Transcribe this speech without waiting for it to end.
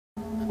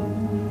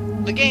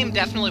the game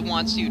definitely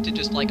wants you to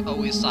just, like,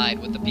 always side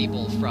with the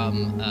people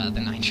from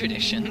the 9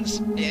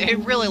 traditions. It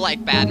really,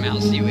 like,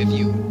 badmouths you if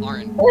you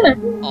aren't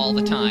all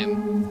the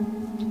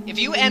time. If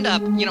you end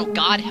up, you know,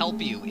 God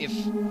help you, if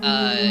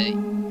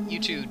you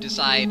two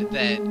decide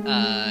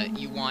that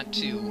you want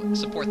to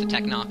support the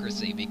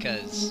technocracy,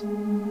 because...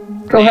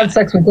 Go have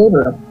sex with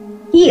Gabriel.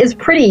 He is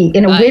pretty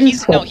in a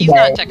windswept way. No, he's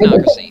not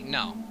technocracy,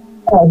 no.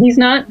 Oh, he's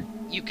not?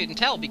 You can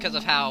tell because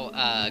of how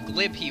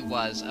glib he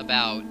was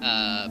about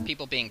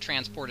people being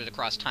transported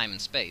across time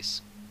and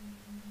space.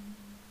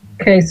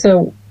 Okay,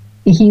 so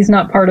he's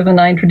not part of the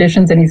 9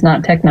 traditions and he's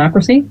not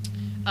technocracy?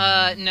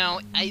 No,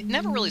 it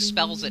never really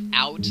spells it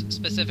out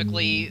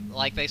specifically.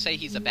 Like, they say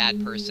he's a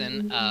bad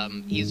person.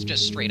 He's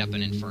just straight up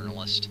an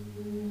infernalist.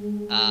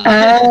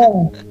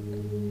 Oh.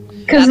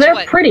 Because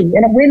they're pretty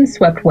in a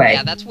windswept way.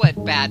 Yeah, that's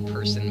what bad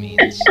person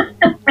means.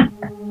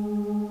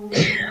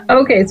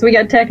 Okay, so we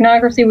got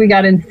technocracy, we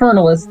got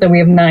infernalists, then we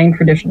have 9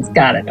 traditions.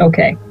 Got it,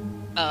 okay.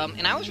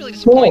 And I was really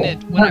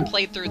disappointed when I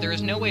played through. There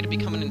is no way to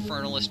become an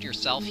infernalist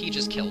yourself. He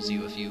just kills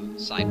you if you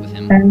side with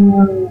him.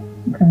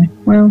 Okay,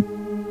 well,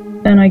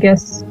 then I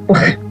guess...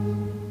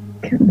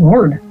 Good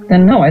lord.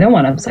 Then no, I don't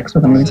want to have sex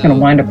with him. He's going to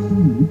wind up...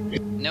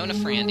 No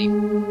Nefrandi.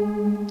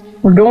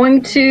 We're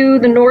going to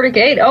the Nordic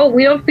 8. Oh,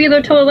 we don't have to be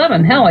there till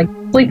 11. Hell, I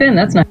can sleep in.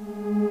 That's nice.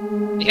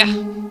 Yeah.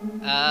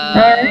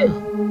 Alright.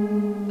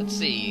 Let's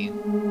see.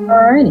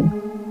 Alrighty.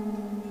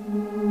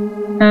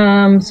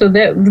 So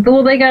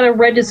they gotta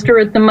register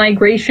at the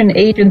migration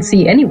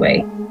agency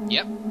anyway.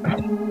 Yep.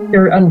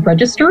 They're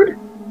unregistered?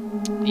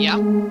 Yeah.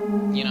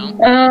 You know.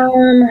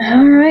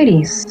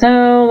 Alrighty.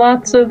 So,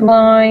 lots of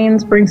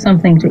lines. Bring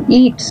something to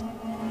eat.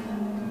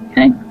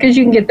 Okay. Because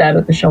you can get that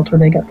at the shelter.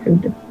 They got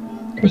food to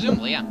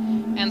presumably, yeah.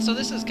 And so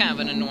this is kind of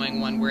an annoying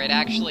one where it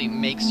actually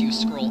makes you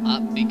scroll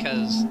up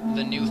because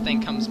the new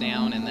thing comes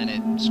down and then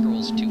it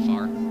scrolls too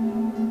far.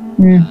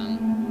 Yeah.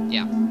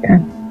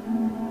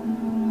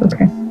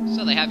 Okay.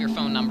 So they have your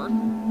phone number.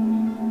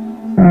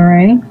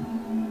 Alright.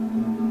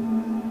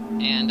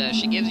 And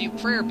she gives you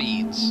prayer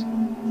beads.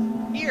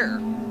 Here,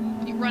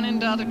 if you run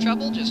into other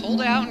trouble, just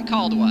hold out and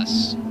call to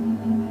us.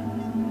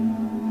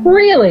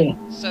 Really?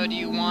 So do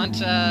you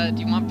want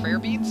prayer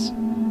beads?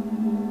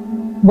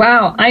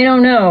 Wow, I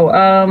don't know.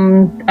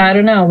 I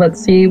don't know.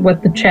 Let's see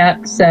what the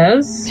chat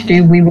says.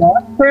 Do we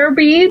want prayer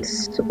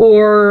beads,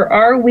 or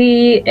are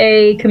we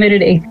a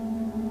committed atheist?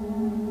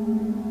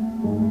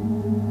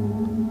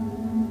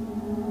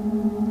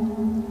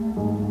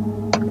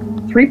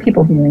 Three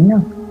people viewing,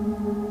 yeah.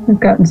 We've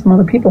gotten some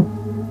other people.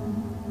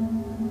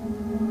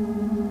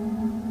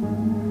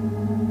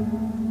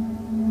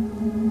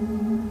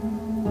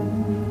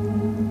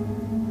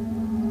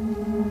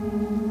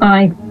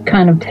 I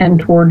kind of tend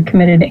toward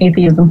committed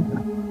atheism.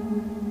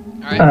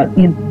 All right.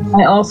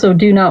 I also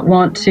do not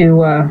want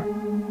to, I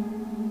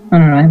don't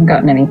know, I haven't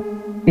gotten any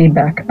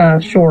feedback.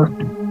 Sure.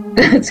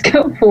 Let's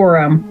go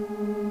for,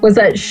 was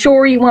that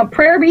sure you want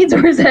prayer beads,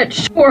 or is that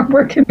sure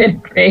we're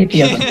committed to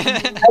atheism?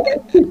 I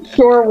guess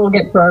sure we'll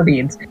get prayer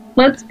beads.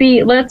 Let's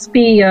be nice.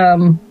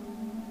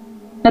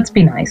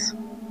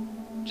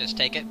 Just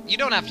take it. You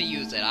don't have to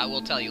use it. I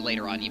will tell you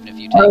later on, even if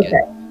you take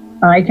it.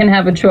 I can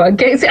have a choice.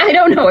 Okay, see, I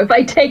don't know if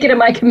I take it.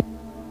 Am I committed?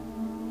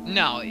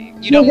 No,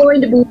 you don't. Going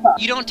to be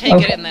you don't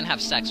take it and then have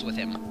sex with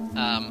him.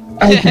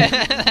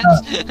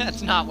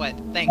 That's not what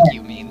 "thank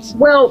you" means.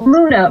 Well,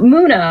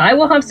 Muna, I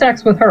will have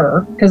sex with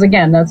her because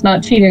again, that's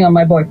not cheating on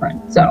my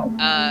boyfriend. So.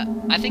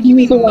 I think you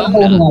mean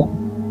Mona.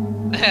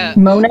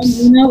 Mona,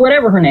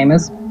 whatever her name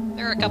is.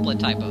 There are a couple of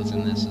typos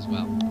in this as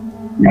well.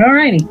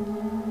 Alrighty.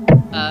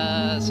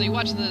 So you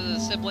watch the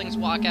siblings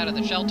walk out of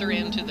the shelter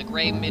into the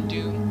gray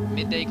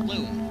midday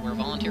gloom, where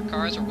volunteer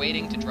cars are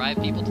waiting to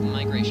drive people to the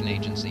migration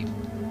agency.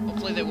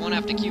 Hopefully they won't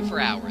have to queue for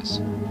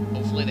hours.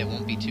 Hopefully they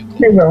won't be too cold.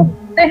 They will.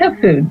 They have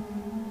food.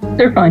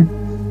 They're fine.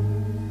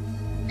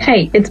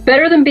 Hey, it's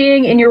better than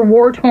being in your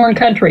war-torn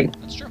country.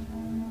 That's true.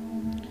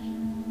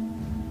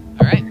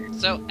 Alright,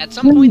 so at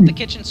some point the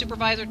kitchen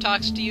supervisor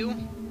talks to you,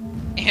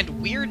 and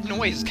weird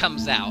noise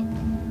comes out.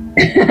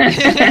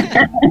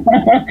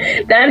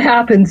 That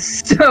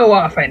happens so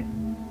often.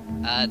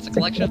 It's a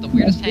collection of the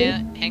weirdest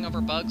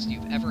hangover bugs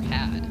you've ever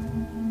had.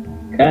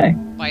 Okay.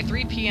 By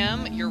 3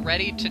 p.m., you're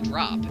ready to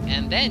drop,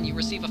 and then you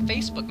receive a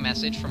Facebook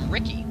message from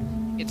Ricky.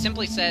 It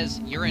simply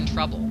says, "You're in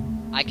trouble.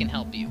 I can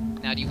help you."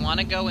 Now, do you want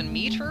to go and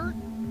meet her?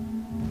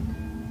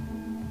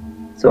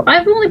 So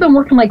I've only been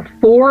working like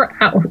 4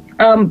 hours.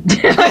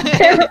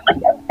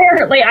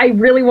 Apparently, I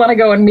really want to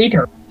go and meet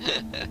her.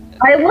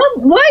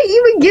 Why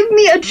even give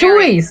me a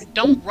choice? Mary,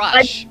 don't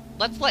rush.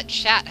 Let's let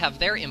chat have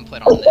their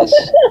input on this.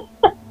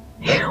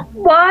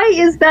 Why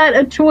is that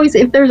a choice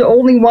if there's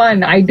only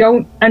one? I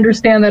don't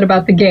understand that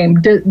about the game.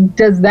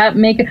 Does that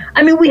make it...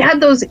 I mean, we had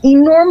those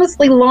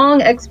enormously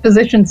long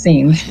exposition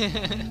scenes.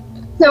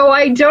 So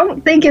I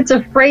don't think it's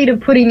afraid of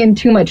putting in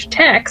too much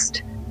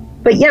text.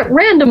 But yet,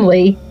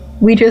 randomly,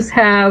 we just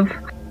have...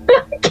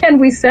 Can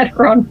we set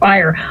her on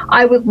fire?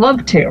 I would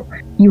love to.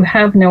 You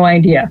have no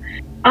idea.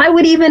 I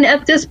would even,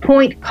 at this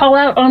point, call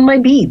out on my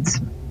beads.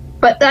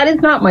 But that is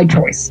not my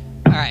choice.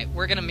 Alright,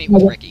 we're gonna meet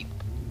with Ricky.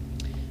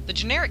 The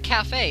generic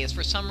cafe is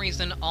for some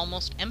reason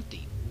almost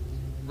empty.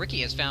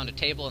 Ricky has found a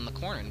table in the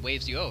corner and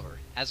waves you over.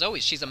 As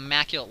always, she's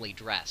immaculately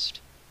dressed.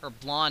 Her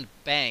blonde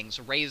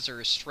bangs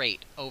razor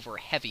straight over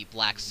heavy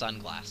black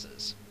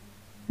sunglasses.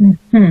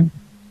 Mm-hmm.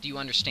 Do you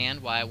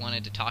understand why I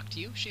wanted to talk to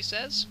you, she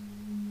says?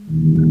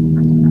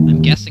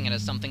 I'm guessing it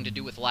has something to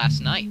do with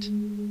last night.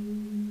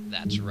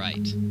 That's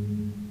right.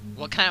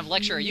 What kind of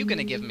lecture are you going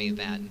to give me,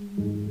 then?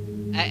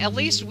 At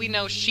least we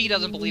know she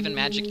doesn't believe in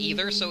magic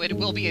either, so it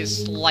will be a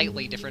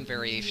slightly different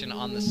variation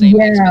on the same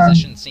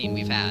exposition scene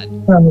we've had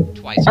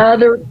twice.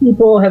 Other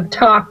people have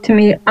talked to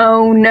me.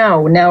 Oh,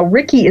 no. Now,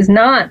 Ricky is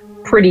not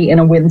pretty in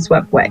a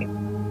windswept way.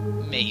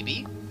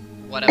 Maybe.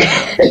 What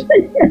about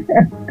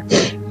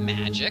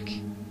magic?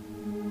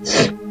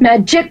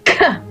 Magic.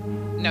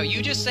 No,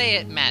 you just say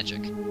it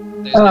magic.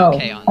 There's no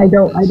K on I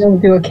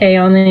don't do a K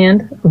on the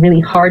end. A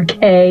really hard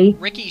K.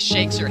 Ricky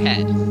shakes her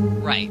head.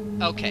 Right.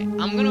 Okay.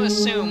 I'm going to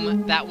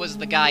assume that was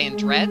the guy in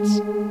dreads,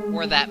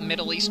 or that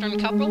Middle Eastern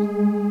couple.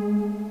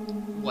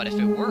 What if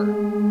it were?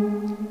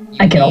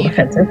 I get all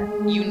defensive.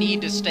 You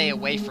need to stay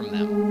away from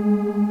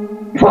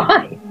them.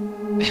 Why?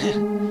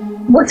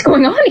 What's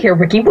going on here,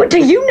 Ricky? What do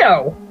you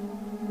know?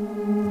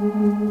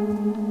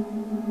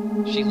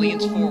 She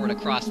leans forward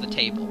across the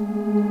table.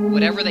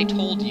 Whatever they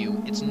told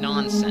you, it's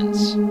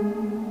nonsense.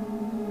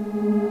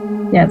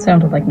 Yeah, it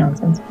sounded like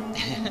nonsense.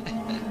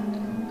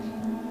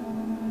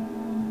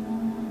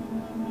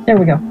 There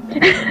we go.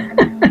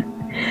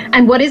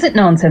 And what is it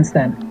nonsense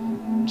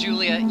then?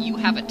 Julia, you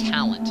have a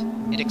talent.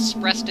 It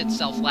expressed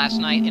itself last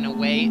night in a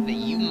way that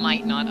you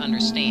might not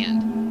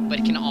understand. But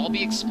it can all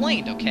be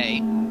explained,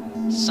 okay?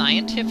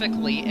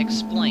 Scientifically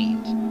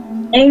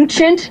explained.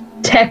 Ancient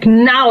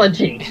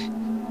technology.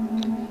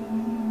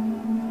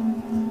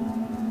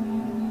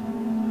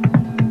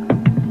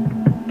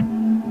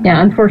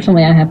 Yeah,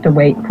 unfortunately I have to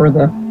wait for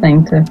the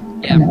thing to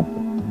come up.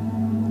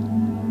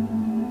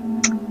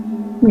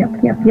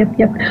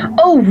 Yep.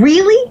 Oh,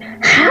 really?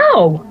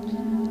 How?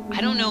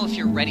 I don't know if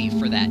you're ready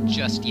for that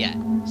just yet.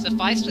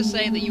 Suffice to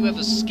say that you have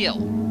a skill,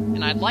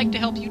 and I'd like to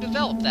help you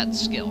develop that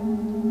skill.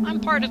 I'm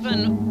part of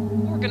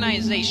an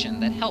organization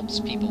that helps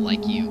people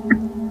like you.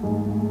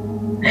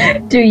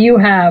 Do you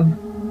have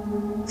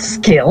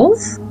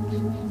skills?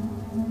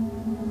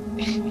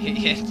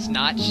 It's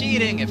not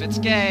cheating if it's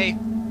gay.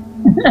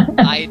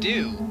 I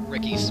do,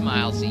 Ricky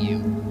smiles at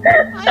you.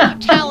 I have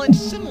talents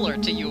similar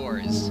to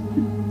yours.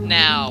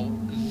 Now,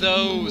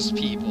 those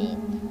people,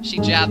 she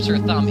jabs her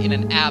thumb in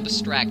an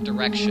abstract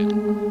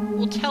direction,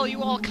 will tell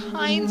you all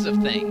kinds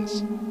of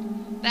things.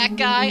 That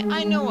guy,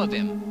 I know of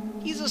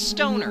him. He's a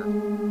stoner.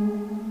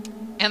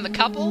 And the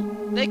couple,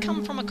 they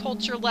come from a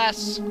culture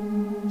less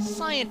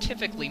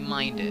scientifically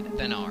minded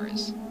than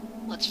ours.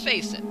 Let's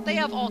face it, they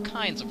have all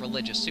kinds of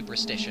religious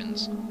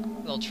superstitions.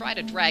 They'll try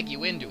to drag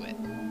you into it.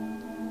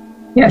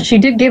 Yeah, she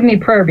did give me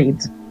prayer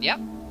beads. Yep.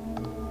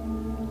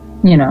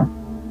 You know.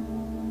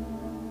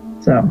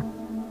 So,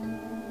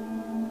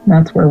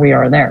 that's where we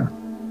are there.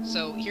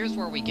 So, here's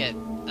where we get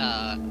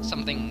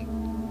something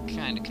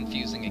kind of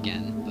confusing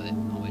again, but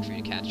I'll wait for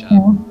you to catch up.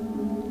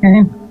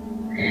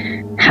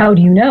 Okay. How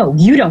do you know?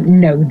 You don't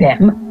know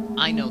them.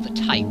 I know the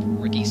type,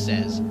 Ricky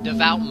says.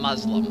 Devout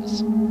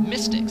Muslims.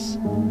 Mystics.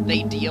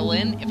 They deal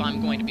in, if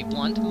I'm going to be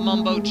blunt,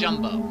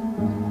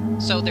 mumbo-jumbo.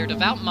 So they're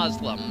devout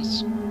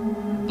Muslims,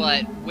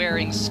 but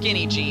wearing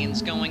skinny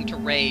jeans, going to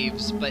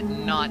raves, but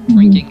not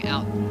drinking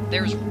out.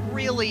 There's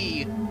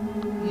really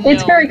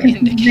it's very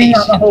confusing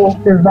on the whole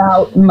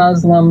devout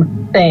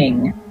Muslim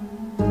thing.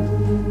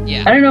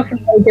 Yeah. I don't know if you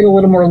might get a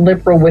little more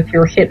liberal with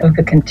your hit of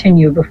the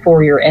continue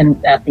before you're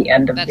at the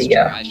end of That's the...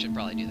 true, I should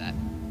probably do that.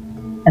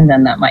 And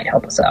then that might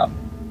help us out.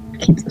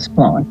 Keeps us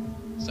flowing.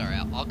 Sorry,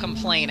 I'll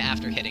complain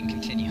after hitting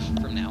continue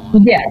from now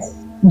on.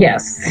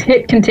 Yes.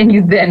 Hit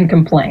continue, then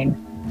complain.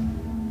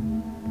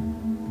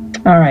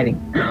 Alrighty.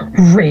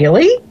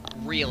 Really?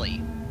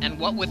 Really. And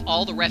what with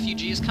all the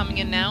refugees coming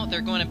in now, there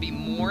are going to be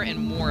more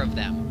and more of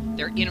them.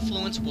 Their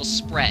influence will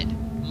spread.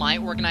 My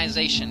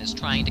organization is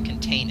trying to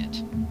contain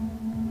it.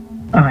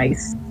 I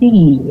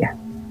see.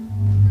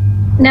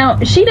 Now,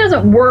 she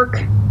doesn't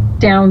work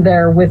down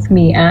there with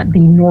me at the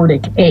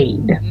Nordic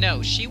Aid.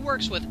 No, she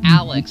works with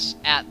Alex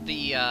at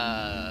the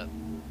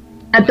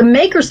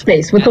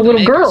makerspace with the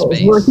little girls,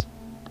 where he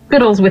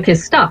fiddles with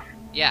his stuff.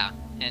 Yeah,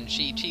 and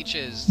she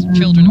teaches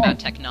children about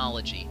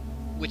technology,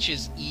 which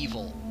is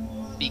evil,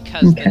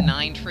 because the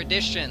 9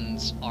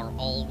 traditions are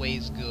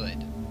always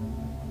good.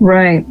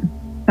 Right.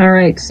 All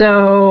right,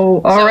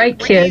 so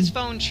Ricky's kids.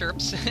 phone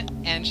chirps,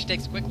 and she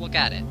takes a quick look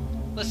at it.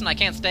 Listen, I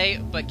can't stay,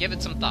 but give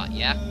it some thought,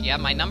 yeah? You have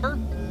my number?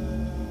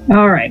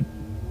 All right.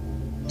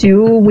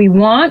 Do we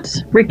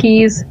want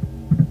Ricky's...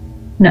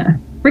 No,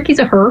 Ricky's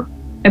a her,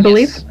 I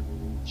believe.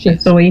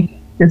 Just so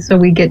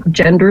we get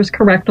genders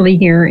correctly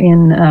here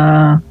in...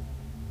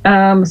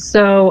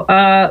 So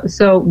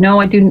no,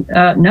 I do...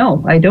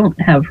 no, I don't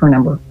have her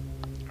number.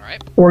 All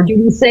right. Or do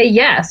we say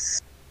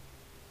yes?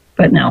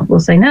 But no, we'll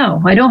say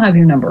no, I don't have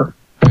your number.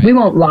 All We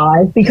won't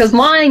lie, because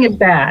lying is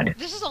bad.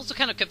 This is also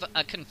kind of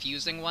a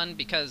confusing one,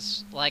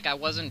 because, like, I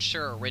wasn't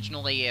sure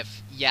originally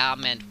if yeah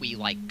meant we,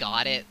 like,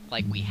 got it,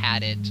 like, we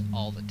had it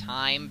all the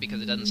time,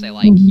 because it doesn't say,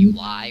 like, you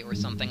lie or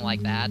something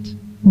like that.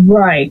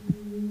 Right.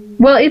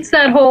 Well, it's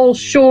that whole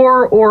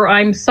sure or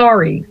I'm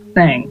sorry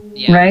thing,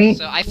 right?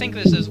 So I think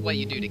this is what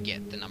you do to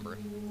get the number.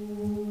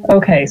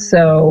 Okay,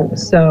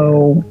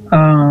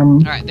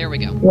 Alright, there we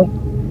go.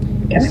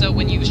 Okay. So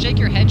when you shake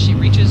your head, she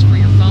reaches for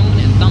your phone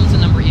and thumbs the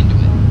number into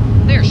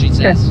it. There, she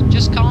says.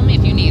 Just call me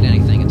if you need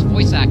anything. It's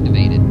voice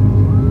activated.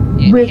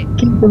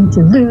 Going to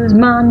lose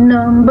my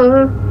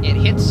number. It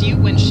hits you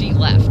when she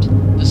left.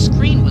 The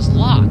screen was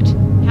locked.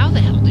 How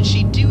the hell did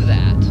she do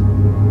that?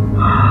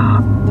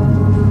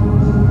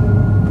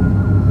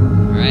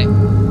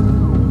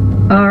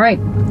 Alright.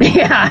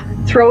 Yeah,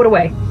 throw it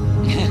away.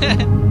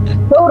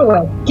 Throw it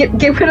away.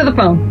 Get rid of the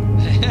phone.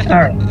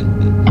 Alright.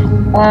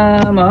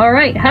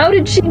 Alright. How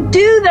did she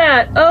do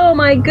that? Oh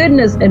my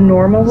goodness. In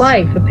normal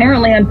life.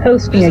 Apparently I'm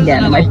posting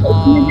again. Am I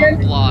posting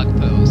again? Blog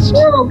post.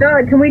 Oh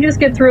god, can we just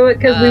get through it?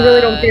 Because we really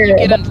don't care. You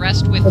get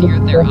undressed with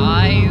their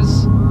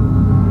eyes.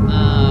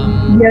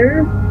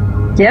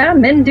 Yeah,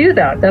 men do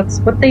that. That's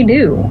what they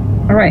do.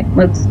 Alright,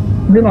 let's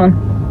move on.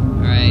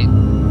 Alright.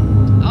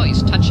 Oh,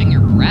 he's touching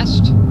your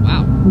breast?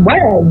 Wow.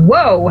 Wow,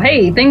 whoa,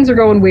 hey, things are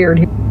going weird.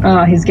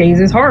 His gaze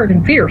is hard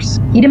and fierce.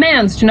 He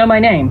demands to know my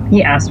name.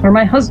 He asks where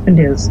my husband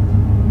is.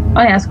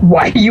 I ask,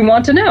 why do you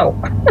want to know?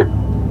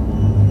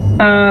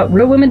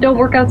 Real women don't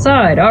work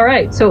outside. All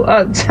right, so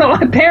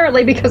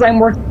apparently because I'm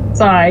working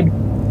outside,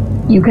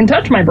 you can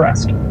touch my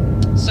breast.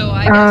 So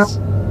I guess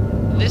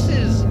this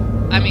is,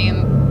 I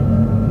mean...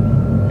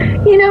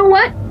 You know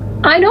what?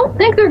 I don't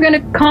think they're going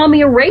to call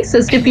me a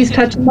racist if he's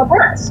touching my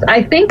breast.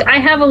 I think I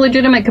have a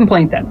legitimate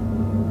complaint then.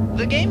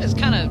 The game is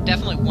kind of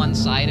definitely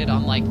one-sided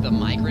on, like, the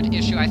migrant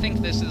issue. I think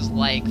this is,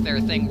 like, their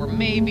thing where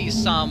maybe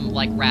some,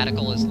 like,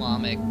 radical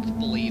Islamic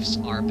beliefs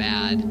are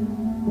bad,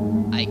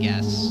 I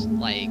guess.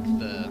 Like,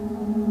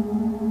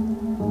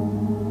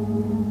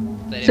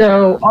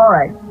 So,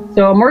 alright.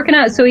 So I'm working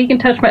out so he can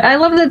touch my... I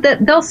love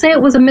that they'll say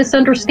it was a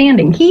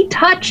misunderstanding. He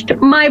touched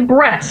my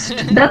breast.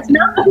 That's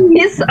not a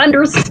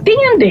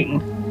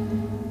misunderstanding.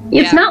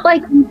 It's not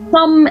like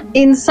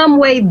in some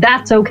way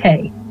that's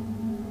okay.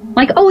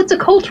 Like, oh, it's a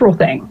cultural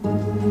thing.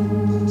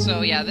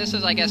 So yeah, this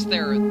is, I guess,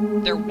 their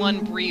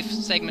one brief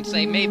segment to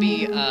say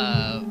maybe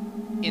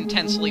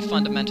intensely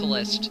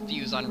fundamentalist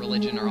views on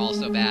religion are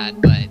also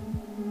bad, but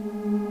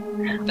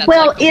that's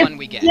like the one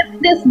we get. If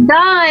this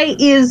guy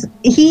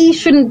he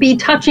shouldn't be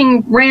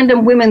touching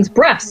random women's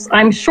breasts.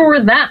 I'm sure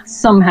that's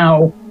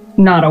somehow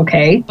not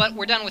okay. But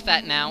we're done with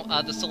that now.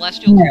 The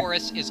Celestial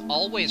Chorus is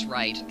always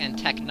right, and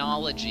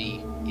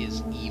technology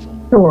is evil.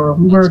 Sure,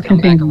 Let's come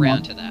back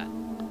around to that.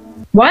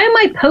 Why am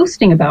I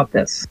posting about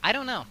this? I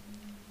don't know.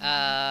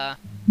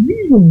 This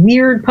is a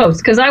weird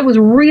post, because I was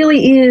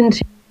really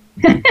into...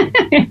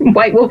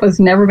 White Wolf has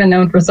never been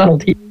known for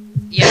subtlety.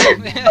 Yeah.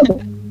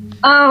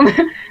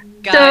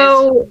 Guys,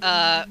 so...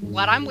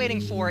 what I'm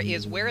waiting for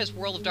is where is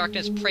World of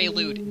Darkness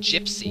Prelude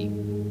Gypsy?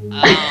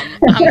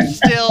 I'm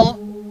still...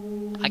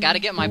 I gotta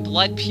get my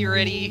blood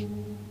purity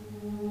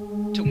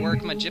to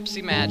work my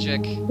gypsy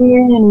magic.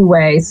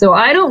 Anyway, so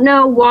I don't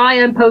know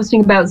why I'm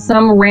posting about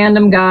some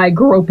random guy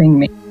groping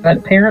me, but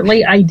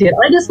apparently I did.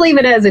 I just leave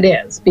it as it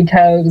is,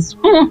 because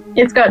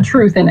it's got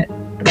truth in it.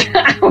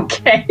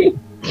 Okay.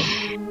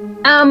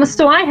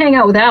 So I hang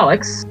out with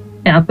Alex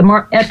at the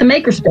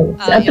makerspace.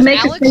 At the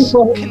makerspace.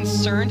 Alex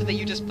concerned that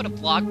you just put a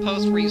blog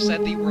post where you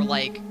said that you were,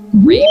 like,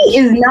 raped? He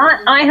is not.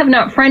 I have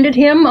not friended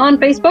him on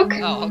Facebook.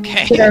 Oh,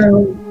 okay.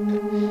 So,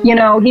 you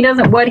know,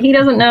 what he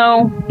doesn't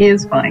know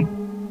is fine.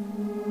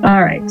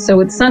 All right,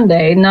 so it's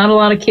Sunday. Not a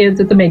lot of kids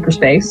at the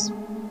makerspace.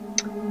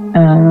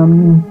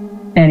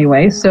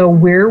 Anyway, so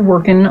we're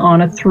working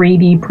on a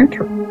 3D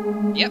printer.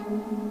 Yep.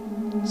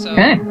 So.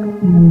 Okay.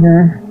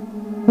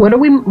 What are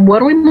we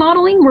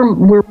modeling?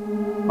 We're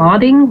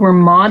modding. We're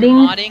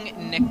modding. Modding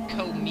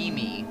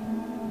Nekomimi.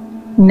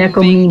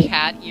 Nekomimi.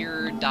 Cat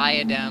ear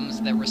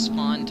diadems that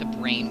respond to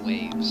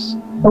brainwaves.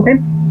 Okay.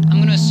 I'm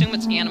going to assume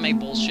it's anime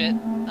bullshit.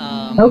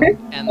 Okay.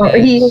 And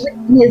he is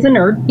a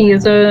nerd. He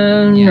is a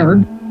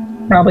nerd.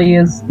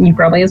 He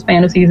probably has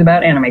fantasies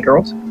about anime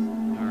girls. All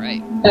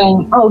right.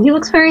 He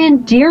looks very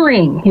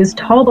endearing. His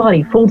tall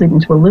body folded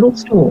into a little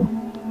stool,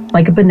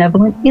 like a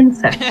benevolent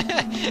insect.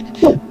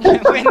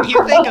 When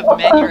you think of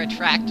men you're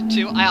attracted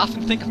to, I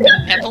often think of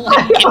benevolent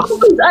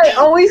insects. I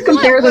always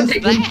compare them to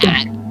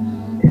insects.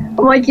 I'm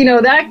like,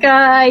 that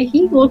guy,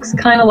 he looks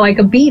kind of like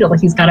a beetle.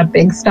 He's got a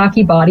big,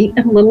 stocky body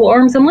and little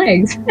arms and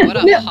legs. What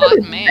a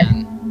hot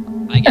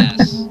man, I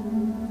guess.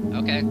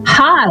 Okay.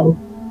 Hi,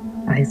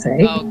 I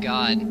say. Oh,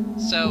 God.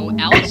 So,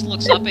 Alex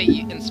looks up at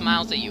you and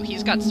smiles at you.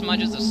 He's got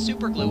smudges of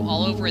superglue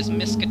all over his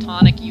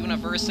Miskatonic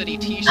University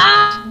t-shirt.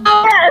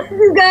 Oh, yes!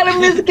 He's got a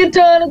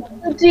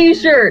Miskatonic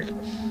t-shirt!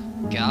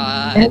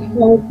 God.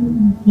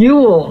 And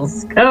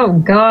jewels. Oh,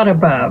 God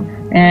above.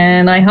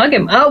 And I hug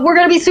him. Oh, we're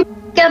gonna be super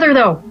together,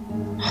 though.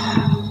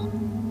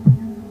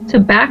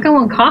 tobacco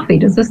and coffee.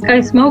 Does this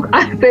guy smoke?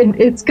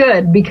 It's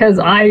good because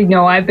I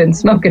know I've been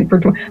smoking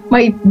for,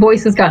 my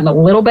voice has gotten a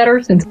little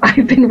better since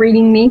I've been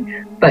reading me,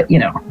 but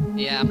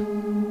Yeah.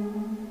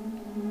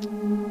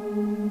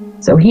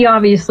 So he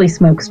obviously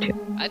smokes too.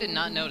 I did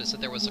not notice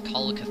that there was a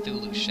Call of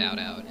Cthulhu shout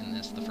out in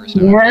this the first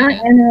time I played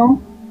it. I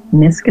know.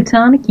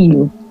 Miskatonic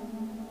you.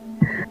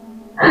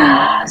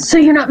 So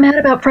you're not mad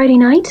about Friday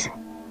night?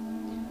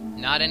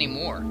 Not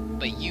anymore,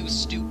 but you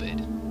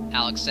stupid,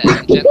 Alex says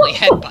and gently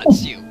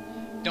headbutts you.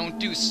 Don't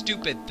do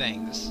stupid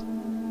things.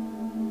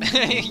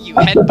 You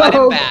headbutt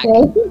him back.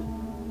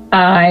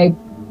 I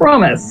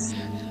promise.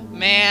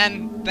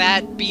 Man,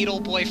 that beetle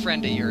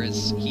boyfriend of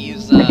yours,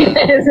 he's,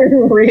 This is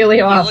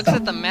really awesome. He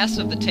looks at the mess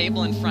of the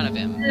table in front of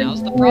him.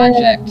 How's the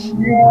project?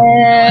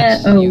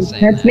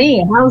 That's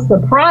me. How's the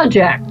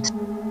project?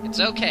 It's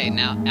okay,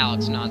 now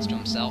Alex nods to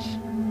himself.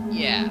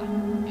 Yeah,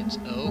 it's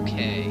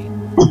okay.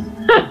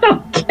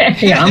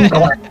 Okay, I'm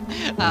glad.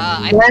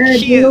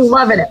 You're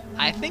loving it.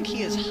 I think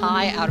he is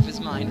high out of his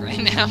mind right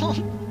now.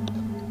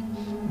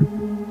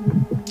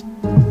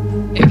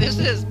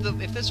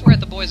 If this were at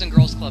the Boys and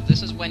Girls Club,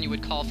 this is when you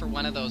would call for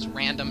one of those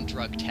random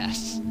drug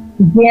tests.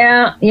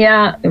 Yeah,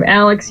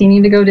 Alex, you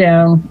need to go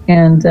down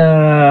and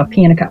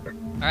pee in a cup.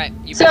 Alright,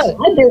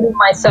 I busied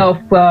myself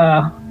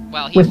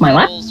with my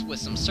lap. With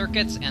some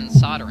circuits and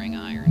soldering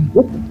iron.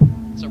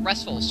 It's a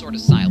restful sort of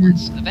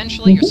silence.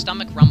 Eventually, your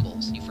stomach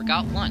rumbles. You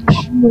forgot lunch.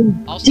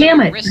 Also, Damn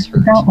it! your wrists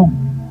hurt.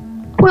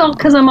 Well,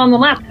 because I'm on the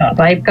laptop.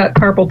 I've got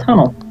carpal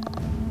tunnel.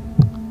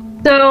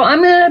 So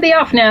I'm gonna be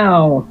off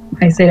now.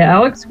 I say to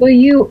Alex, will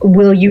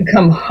you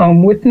come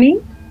home with me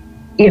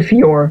if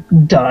you're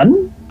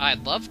done?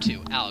 I'd love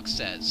to, Alex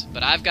says,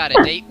 but I've got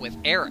a date with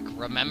Eric,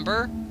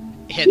 remember?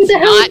 It's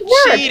not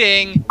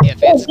cheating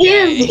if it's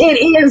gay.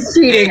 It is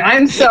cheating.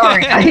 I'm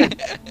sorry.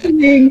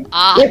 Cheating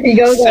if he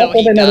goes out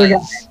with another guy.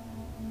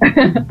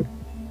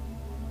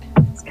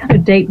 He's got a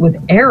date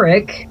with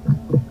Eric.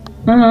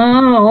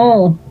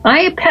 Oh,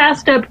 I have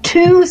passed up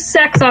 2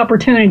 sex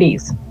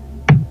opportunities.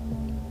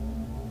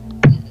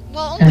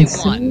 Well, only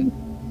one.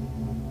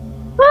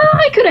 Well,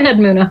 I could have had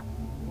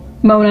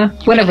Mona,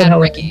 whatever the hell.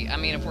 Ricky. I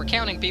mean, if we're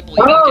counting people,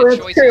 you don't get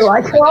choices.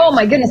 That's true. Oh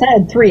my goodness, I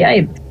had 3. I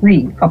had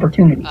 3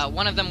 opportunities.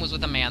 One of them was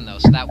with a man, though,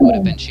 so that would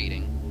have been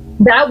cheating.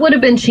 That would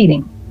have been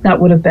cheating. That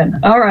would have been.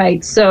 All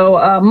right. So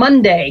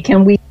Monday,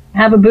 can we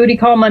have a booty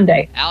call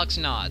Monday? Alex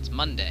nods.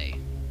 Monday.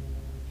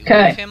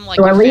 Okay.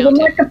 So I leave him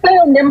like I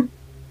found him,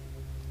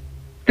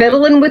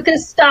 fiddling with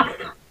his stuff,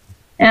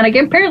 and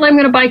again, apparently I'm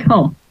going to bike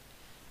home.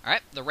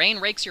 Alright, the rain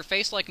rakes your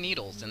face like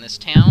needles. In this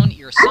town,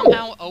 you're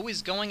somehow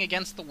always going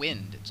against the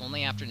wind. It's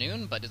only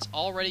afternoon, but it's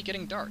already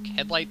getting dark.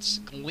 Headlights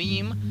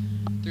gleam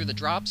through the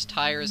drops,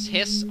 tires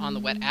hiss on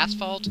the wet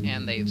asphalt,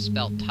 and they've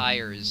spelled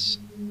tires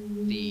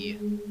the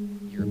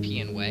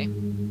European way.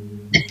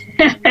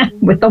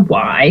 With a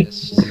Y.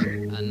 Just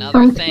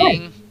another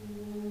thing.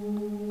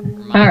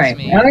 Alright,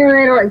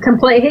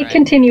 complain. Hey,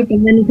 continue,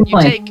 but then you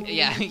complain.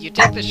 You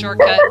take the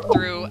shortcut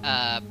through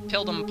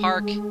Pildum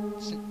Park.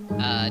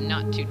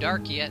 Not too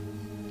dark yet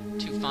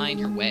to find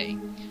your way.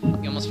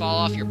 You almost fall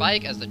off your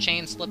bike as the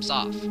chain slips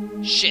off.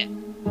 Shit.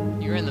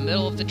 You're in the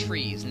middle of the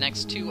trees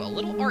next to a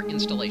little art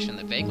installation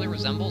that vaguely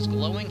resembles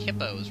glowing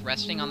hippos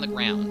resting on the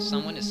ground.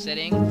 Someone is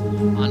sitting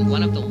on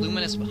one of the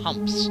luminous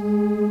humps.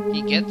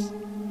 He gets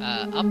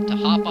up to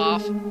hop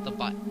off the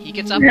bike. He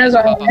gets up to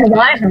hop off the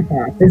bike.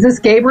 Is this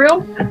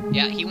Gabriel?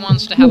 Yeah, he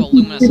wants to have a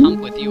luminous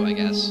hump with you, I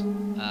guess.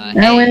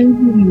 Hey,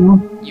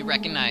 you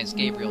recognize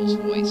Gabriel's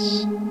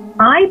voice.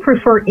 I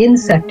prefer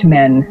insect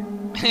men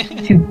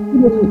to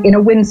be in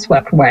a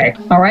windswept way.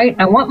 All right,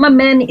 I want my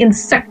men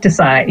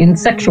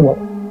insectual.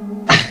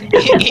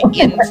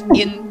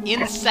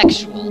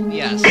 Insexual,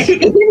 yes.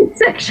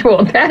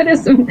 Insexual. That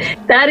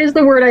is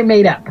the word I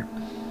made up.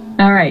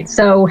 All right,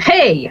 so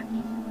hey,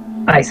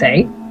 I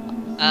say.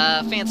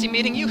 Fancy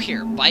meeting you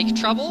here. Bike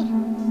trouble?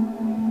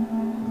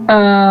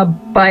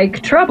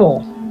 Bike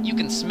trouble. You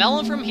can smell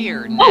them from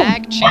here.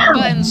 Nag,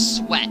 champa, and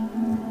sweat.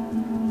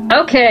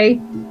 Okay.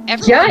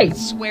 Everyone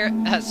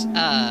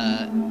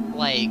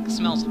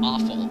smells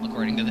awful,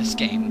 according to this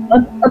game.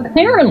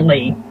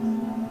 Apparently.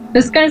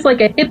 This guy's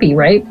like a hippie,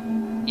 right?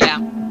 Yeah.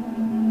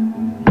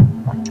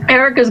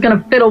 Erica's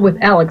gonna fiddle with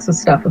Alex's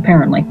stuff,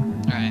 apparently.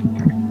 Alright.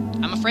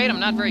 I'm afraid I'm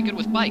not very good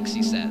with bikes,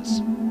 he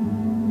says.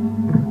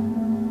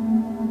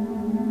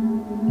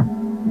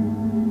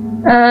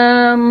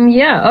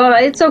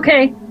 It's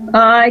okay.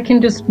 I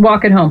can just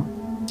walk it home.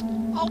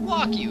 I'll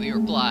walk you, he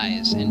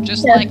replies, and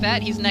just like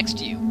that, he's next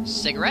to you.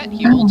 Cigarette?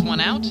 He holds one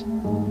out.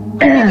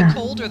 Maybe the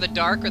cold or the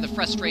dark or the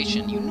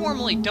frustration. You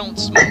normally don't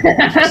smoke,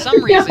 but for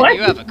some reason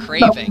you have a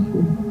craving.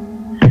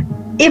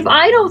 If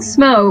I don't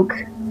smoke,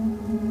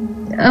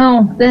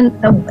 then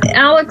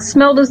Alex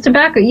smelled his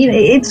tobacco.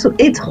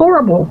 It's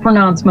horrible for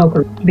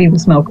non-smokers to be a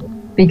smoker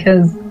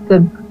because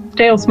the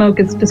stale smoke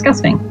is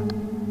disgusting.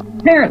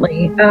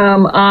 Apparently,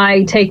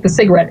 I take the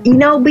cigarette.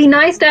 Be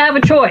nice to have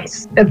a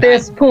choice at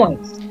this point.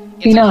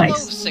 It's a clove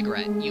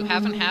cigarette. You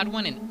haven't had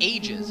one in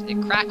ages. It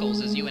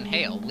crackles as you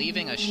inhale,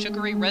 leaving a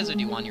sugary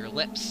residue on your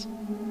lips.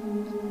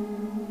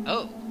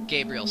 Oh,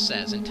 Gabriel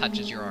says and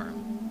touches your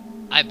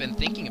arm. I've been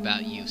thinking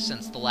about you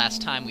since the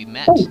last time we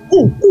met.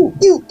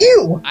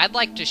 Ew. I'd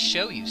like to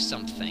show you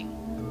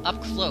something. Up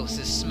close,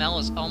 his smell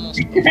is almost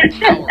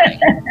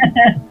overpowering.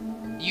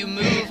 You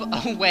move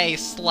away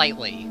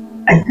slightly.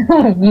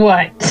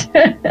 What?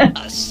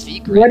 A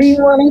secret. What do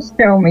you want to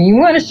show me? You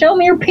want to show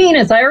me your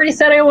penis? I already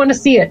said I want to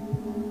see it.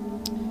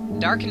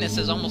 Darkness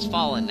has almost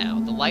fallen now,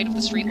 the light of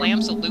the street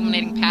lamps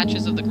illuminating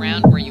patches of the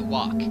ground where you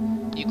walk.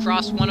 You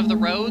cross one of the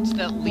roads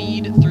that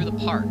lead through the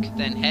park,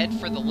 then head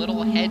for the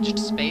little hedged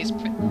space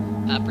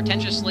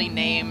pretentiously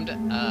named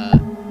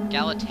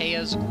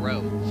Galatea's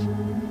Grove.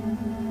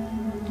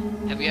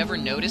 Have you ever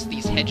noticed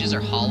these hedges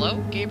are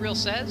hollow? Gabriel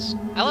says.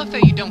 I love how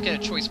you don't get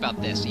a choice about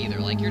this either,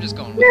 like you're just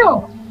going with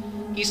No.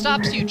 it. He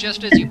stops you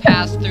just as you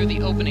pass through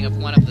the opening of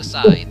one of the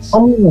sides.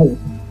 Only.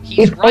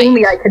 He's If right.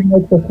 only I could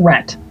make the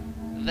threat.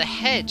 The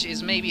hedge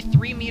is maybe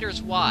 3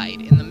 meters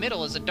wide. In the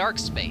middle is a dark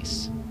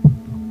space.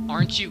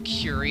 Aren't you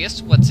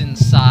curious what's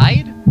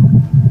inside?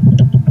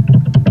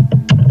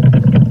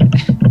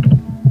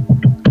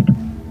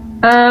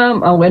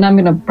 Oh, and I'm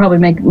gonna probably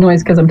make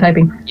noise because I'm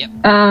typing. Yep.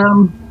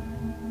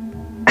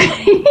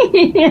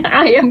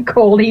 I am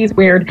cold, he's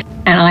weird,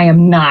 and I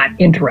am not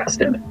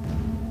interested.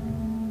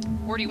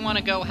 Or do you want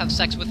to go have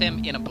sex with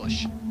him in a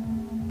bush?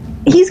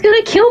 He's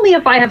gonna kill me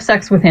if I have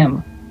sex with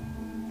him.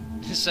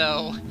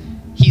 So,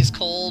 he's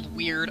cold,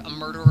 weird, a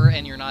murderer,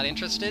 and you're not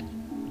interested?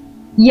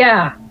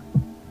 Yeah.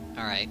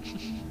 Alright.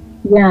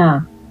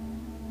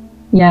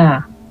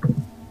 Yeah.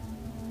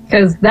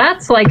 Because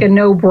that's like a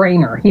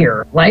no-brainer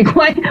here. Like,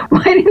 why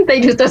didn't they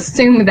just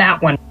assume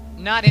that one?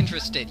 Not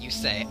interested, you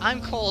say.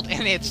 I'm cold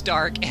and it's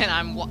dark,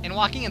 and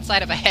walking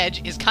inside of a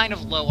hedge is kind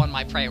of low on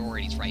my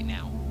priorities right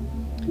now.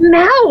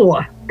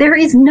 No! There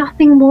is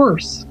nothing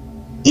worse.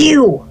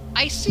 Ew!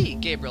 I see,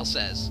 Gabriel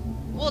says.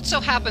 Well, it so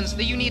happens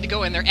that you need to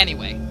go in there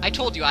anyway. I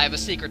told you I have a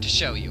secret to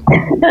show you.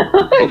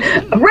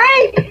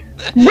 Rape!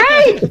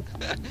 Rape!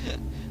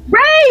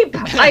 Rape!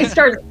 I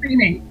start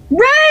screaming.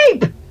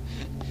 Rape!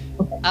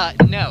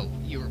 No,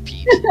 you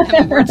repeat.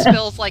 And the word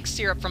spills like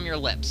syrup from your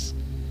lips.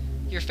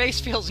 Your face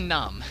feels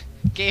numb.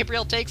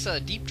 Gabriel takes a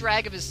deep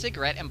drag of his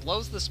cigarette and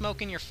blows the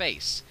smoke in your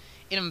face.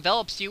 It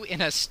envelops you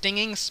in a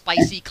stinging,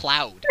 spicy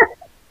cloud.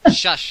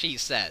 Shush, he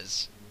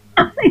says.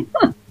 I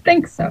don't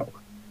think so.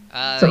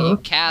 He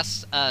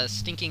casts a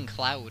stinking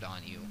cloud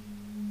on you.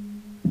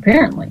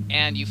 Apparently.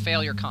 And you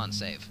fail your con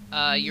save.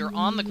 You're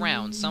on the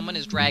ground. Someone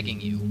is dragging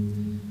you.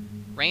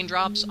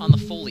 Raindrops on the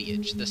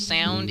foliage. The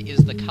sound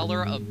is the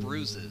color of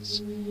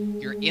bruises.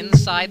 You're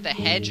inside the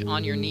hedge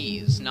on your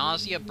knees.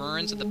 Nausea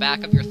burns at the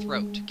back of your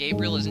throat.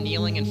 Gabriel is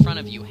kneeling in front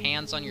of you,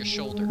 hands on your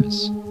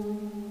shoulders.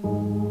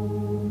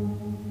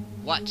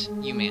 What?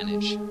 You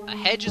manage. A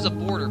hedge is a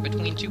border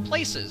between two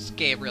places,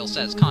 Gabriel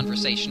says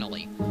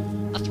conversationally.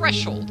 A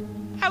threshold.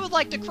 I would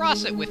like to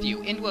cross it with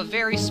you into a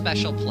very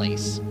special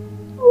place.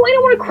 Oh, I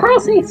don't want to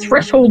cross any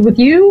threshold with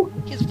you.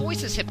 His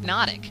voice is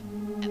hypnotic.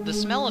 The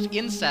smell of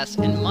incest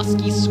and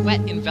musky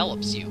sweat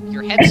envelops you.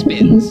 Your head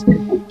spins.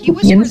 He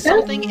whispers Incest?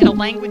 something in a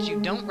language you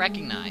don't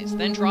recognize,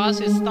 then draws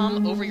his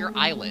thumb over your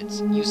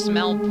eyelids. You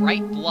smell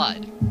bright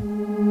blood.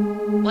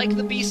 Like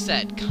the beast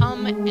said,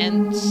 come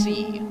and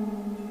see.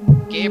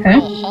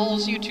 Gabriel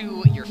hauls you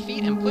to your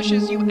feet and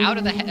pushes you out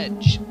of the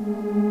hedge.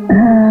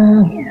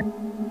 Yeah.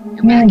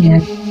 You're back Yeah.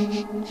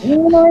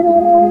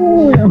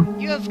 in.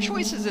 You have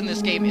choices in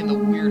this game in the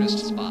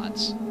weirdest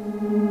spots.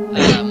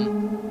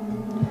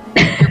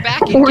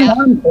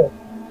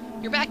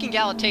 You're back in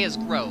Galatea's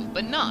Grove,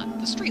 but not.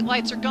 The street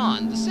lights are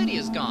gone. The city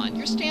is gone.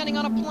 You're standing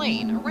on a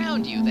plain.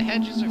 Around you, the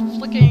hedges are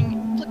flicker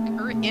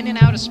in and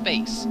out of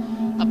space.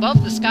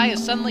 Above, the sky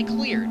is suddenly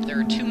cleared. There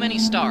are too many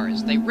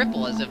stars. They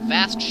ripple as if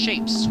vast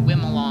shapes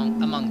swim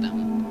along among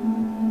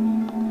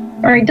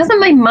them. Alright, doesn't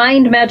my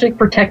mind magic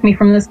protect me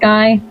from this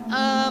guy?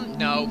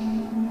 No.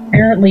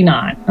 Apparently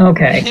not.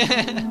 Okay.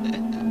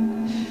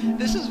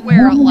 This is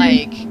where,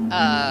 like,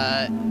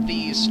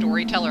 the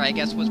storyteller, I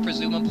guess, was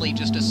presumably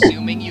just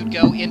assuming you'd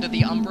go into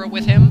the Umbra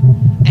with him,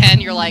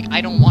 and you're like,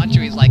 I don't want to.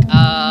 He's like,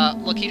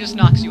 look, he just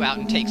knocks you out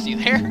and takes you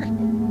there.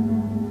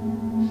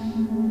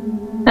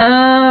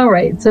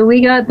 Alright, so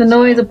we got the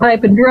noise of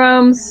pipe and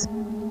drums.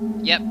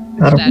 Yep,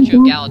 the statue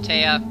of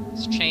Galatea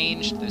has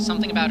changed. There's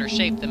something about her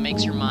shape that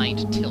makes your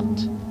mind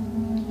tilt.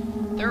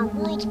 There are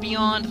worlds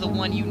beyond the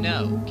one you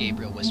know,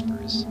 Gabriel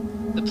whispers.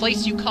 The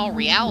place you call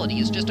reality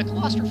is just a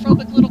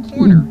claustrophobic little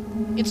corner.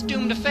 It's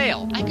doomed to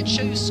fail. I could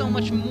show you so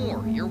much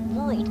more. Your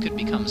world could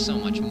become so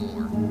much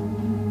more.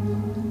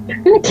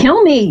 You're gonna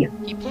kill me!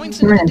 He points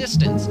into the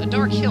distance. A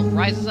dark hill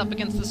rises up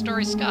against the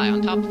starry sky.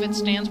 On top of it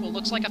stands what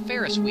looks like a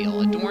Ferris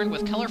wheel, adorned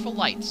with colorful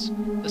lights.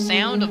 The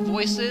sound of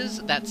voices,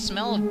 that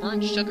smell of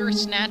burnt sugar,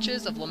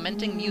 snatches of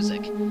lamenting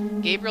music.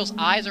 Gabriel's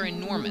eyes are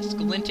enormous,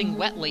 glinting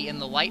wetly in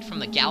the light from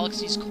the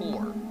galaxy's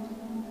core.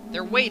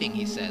 They're waiting,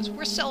 he says.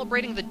 We're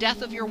celebrating the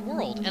death of your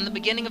world and the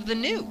beginning of the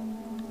new.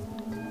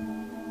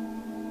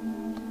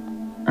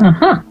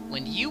 Uh-huh.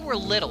 When you were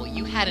little,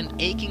 you had an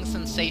aching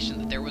sensation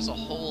that there was a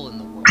hole in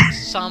the world,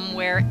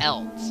 somewhere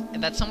else,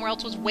 and that somewhere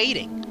else was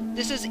waiting.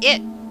 This is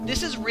it.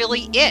 This is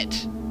really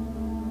it.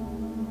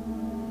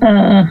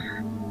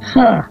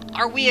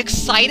 Are we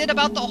excited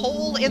about the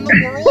hole in the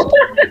world?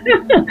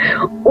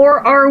 Or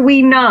are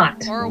we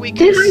not? Or are we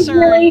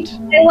concerned?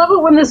 I love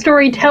it when the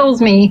story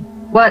tells me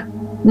what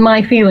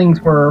my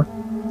feelings were.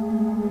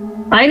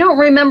 I don't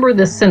remember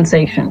this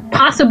sensation.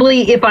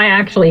 Possibly if I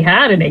actually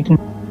had an aching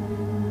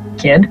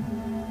kid,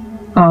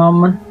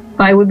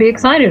 I would be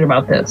excited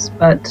about this,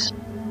 but...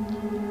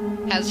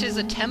 Has his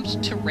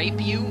attempt to rape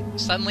you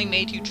suddenly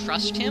made you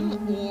trust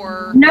him,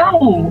 or...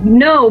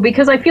 No,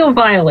 because I feel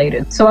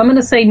violated, so I'm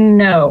gonna say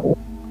no.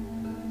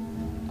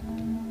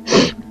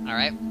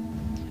 Alright.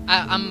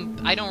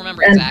 I don't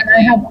remember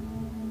exactly,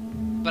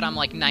 but I'm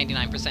like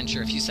 99%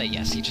 sure if you say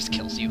yes, he just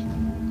kills you.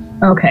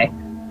 Okay.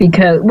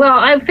 Because, well,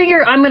 I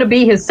figure I'm gonna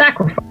be his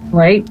sacrifice,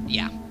 right?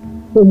 Yeah.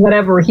 For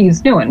whatever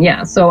he's doing,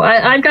 yeah. So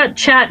I've got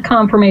chat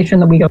confirmation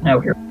that we don't know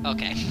here.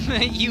 Okay.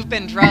 You've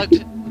been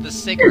drugged with a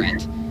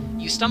cigarette.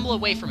 You stumble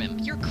away from him.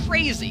 You're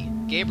crazy!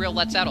 Gabriel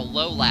lets out a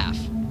low laugh.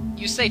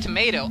 You say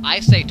tomato, I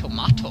say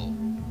tomato.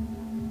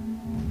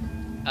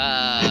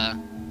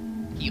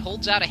 He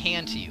holds out a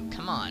hand to you.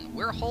 Come on,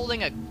 we're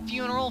holding a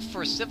funeral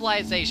for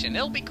civilization.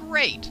 It'll be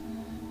great!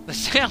 The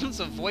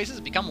sounds of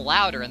voices become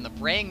louder and the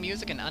braying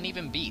music an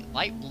uneven beat.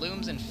 Light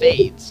blooms and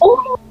fades.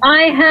 Oh,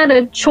 I had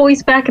a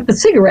choice back at the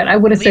cigarette. I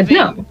would have said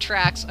no. Leaving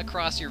tracks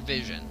across your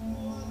vision.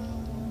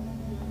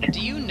 Do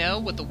you know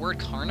what the word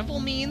carnival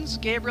means?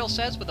 Gabriel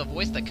says with a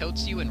voice that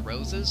coats you in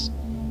roses.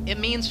 It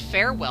means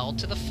farewell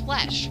to the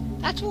flesh.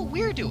 That's what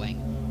we're doing.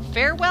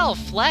 Farewell,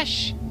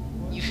 flesh.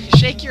 You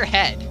shake your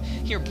head.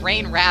 Your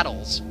brain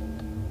rattles.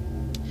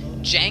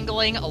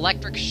 Jangling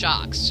electric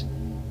shocks.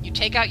 You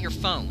take out your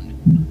phone.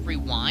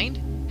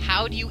 Rewind?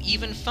 How do you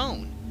even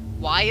phone?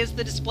 Why is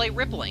the display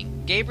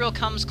rippling? Gabriel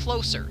comes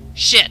closer.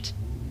 Shit!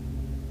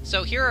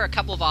 So here are a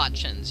couple of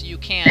options. You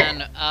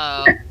can,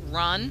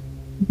 run.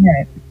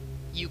 Right.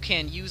 You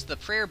can use the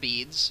prayer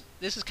beads.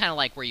 This is kind of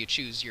like where you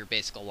choose your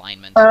basic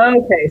alignment.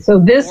 Okay, so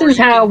this is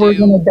how we're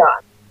going to die.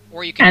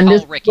 Or you can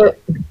call Ricky.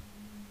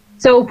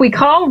 So if we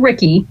call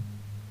Ricky,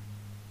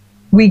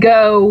 we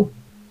go,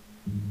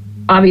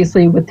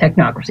 obviously, with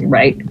technocracy,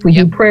 right? If we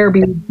do prayer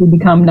beads, we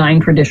become 9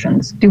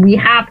 traditions. Do we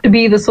have to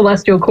be the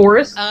Celestial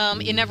Chorus?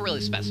 It never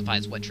really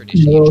specifies what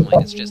tradition you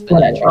join. It's just the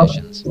 9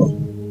 traditions.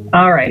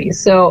 Alrighty,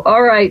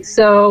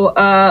 so,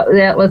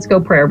 yeah, let's go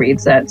prayer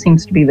beads. That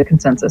seems to be the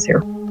consensus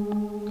here.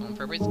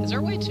 Is there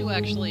a way to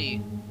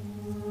actually...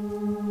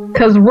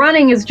 Because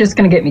running is just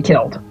going to get me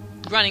killed.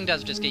 Running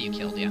does just get you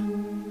killed, yeah.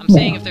 I'm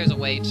saying if there's a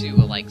way to,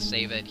 like,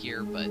 save it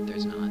here, but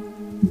there's not.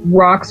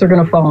 Rocks are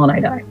going to fall and I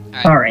die.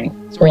 Alright.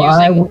 So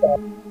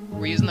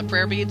we're using the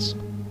prayer beads?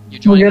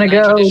 We're going to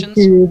go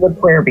to the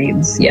prayer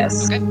beads,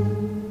 yes. Okay.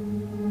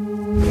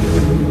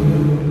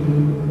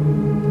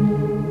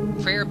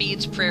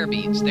 Prayer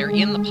beads. They're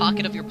in the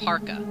pocket of your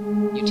parka.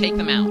 You take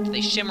them out.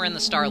 They shimmer in the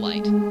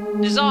starlight.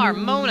 Nizar,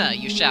 Mona,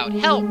 you shout.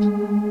 Help!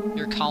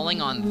 You're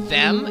calling on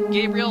them,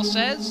 Gabriel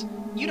says.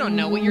 You don't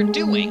know what you're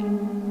doing.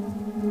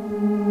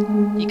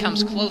 He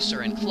comes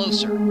closer and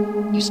closer.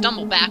 You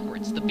stumble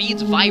backwards. The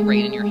beads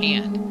vibrate in your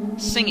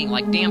hand, singing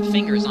like damp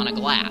fingers on a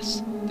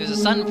glass. There's a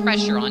sudden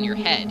pressure on your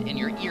head, and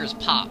your ears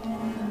pop.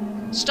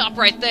 Stop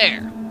right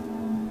there!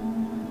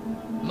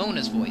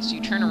 Mona's voice.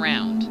 You turn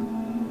around.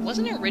 It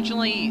wasn't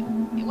originally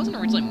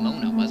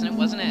Mona, wasn't it?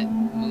 Wasn't it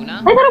Muna?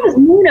 I thought it was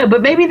Muna,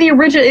 but maybe the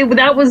original,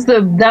 that was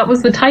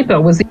the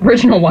typo, was the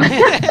original one.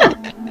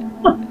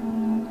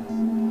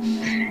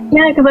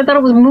 Yeah, because I thought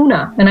it was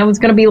Muna, and I was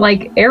going to be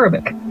like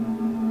Arabic.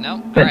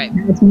 No? Alright.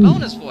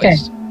 Mona's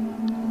voice.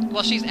 Okay.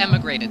 Well, she's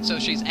emigrated, so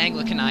she's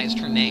Anglicanized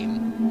her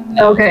name.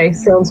 No. Okay,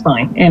 sounds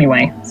fine.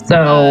 Anyway,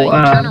 so... you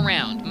turn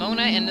around.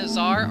 Mona and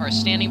Nizar are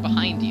standing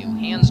behind you,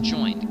 hands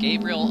joined.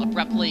 Gabriel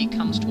abruptly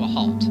comes to a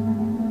halt.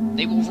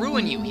 They will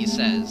ruin you, he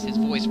says. His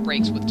voice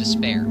breaks with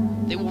despair.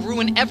 They will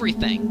ruin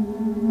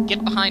everything.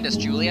 Get behind us,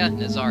 Julia,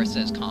 Nizar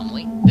says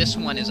calmly. This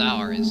one is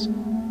ours.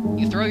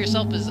 You throw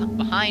yourself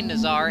behind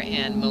Nizar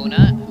and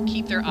Mona, who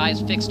keep their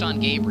eyes fixed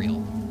on Gabriel.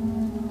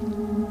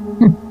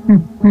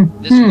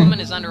 This woman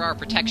is under our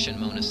protection,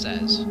 Mona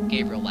says.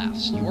 Gabriel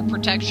laughs. Your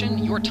protection?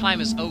 Your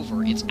time is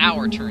over. It's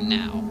our turn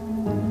now.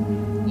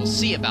 We'll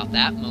see about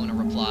that, Mona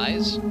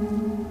replies.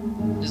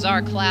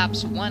 Nizar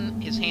claps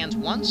his hands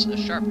once, a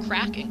sharp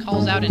crack, and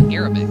calls out in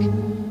Arabic.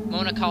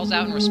 Mona calls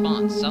out in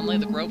response. Suddenly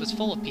the grove is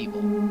full of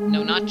people.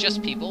 No, not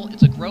just people.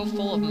 It's a grove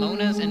full of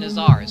Monas and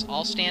Nizars,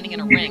 all standing in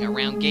a ring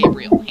around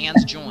Gabriel,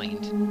 hands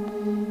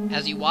joined.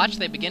 As you watch,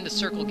 they begin to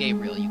circle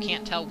Gabriel. You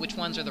can't tell which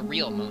ones are the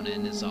real Mona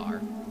and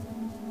Nizar.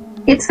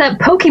 It's that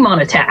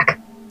Pokemon attack.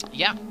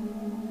 Yeah.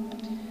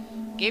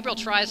 Gabriel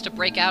tries to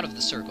break out of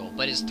the circle,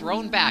 but is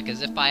thrown back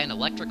as if by an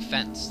electric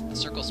fence. The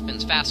circle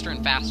spins faster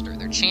and faster.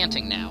 They're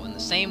chanting now, in the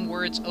same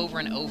words over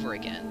and over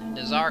again.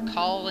 Nizar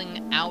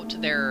calling out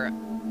their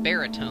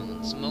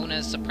baritones,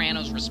 Mona's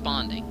sopranos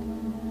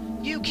responding.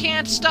 You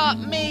can't stop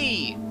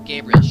me!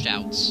 Gabriel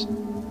shouts.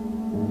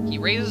 He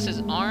raises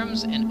his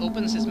arms and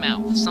opens his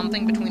mouth.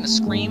 Something between a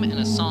scream and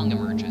a song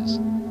emerges.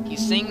 He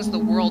sings the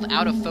world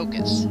out of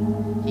focus.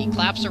 He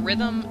claps a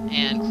rhythm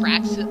and the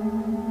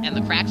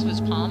cracks of his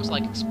palms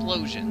like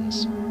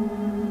explosions.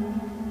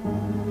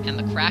 and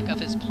the crack of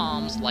his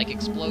palms like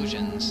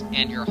explosions,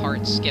 and your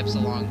heart skips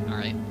along.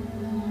 Alright.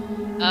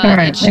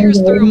 It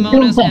shears through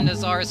Mona's and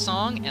Nazar's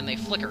song, and they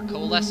flicker,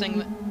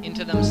 coalescing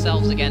into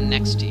themselves again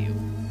next to you.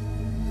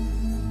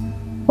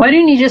 Why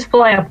didn't you just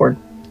fly upward?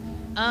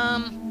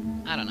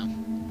 I don't know.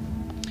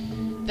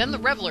 Then the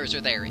revelers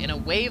are there, in a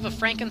wave of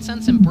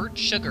frankincense and burnt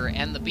sugar,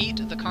 and the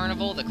beat, the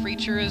carnival, the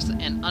creatures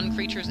and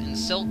uncreatures in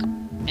silk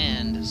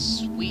and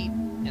sweet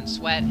and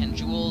sweat and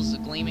jewels,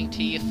 gleaming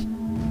teeth,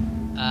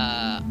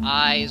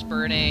 eyes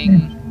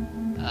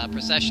burning,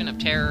 procession of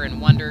terror and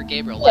wonder.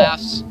 Gabriel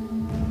laughs.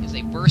 Is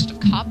a burst of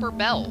copper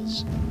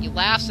bells. He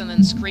laughs and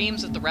then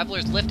screams as the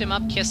revelers lift him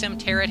up, kiss him,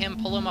 tear at him,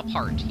 pull him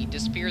apart. He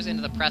disappears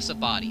into the press of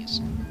bodies.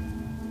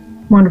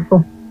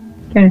 Wonderful.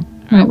 Okay,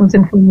 that was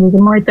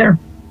information right there.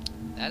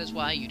 That is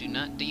why you do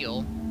not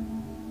deal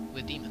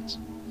with demons.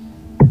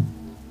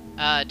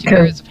 Two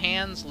pairs of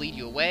hands lead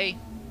you away.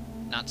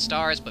 Not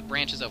stars, but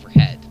branches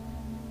overhead.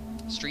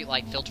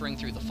 Streetlight filtering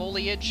through the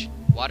foliage.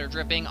 Water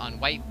dripping on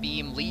white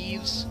beam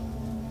leaves.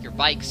 Your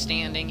bike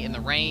standing in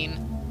the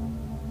rain.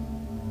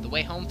 The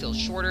way home feels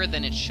shorter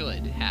than it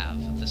should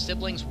have. The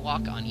siblings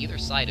walk on either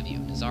side of you.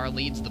 Nazar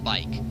leads the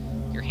bike.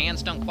 Your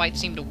hands don't quite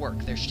seem to work.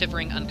 They're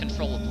shivering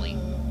uncontrollably.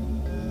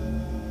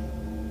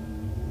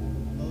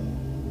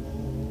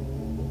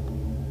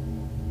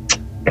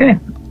 Okay.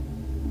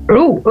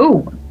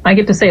 Ooh, I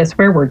get to say a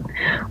swear word.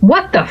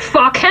 What the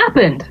fuck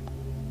happened?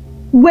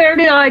 Where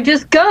did I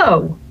just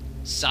go?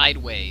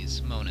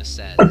 Sideways, Mona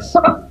says.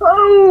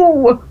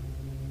 Oh!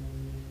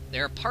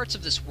 There are parts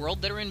of this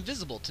world that are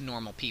invisible to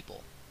normal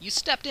people. You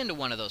stepped into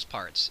one of those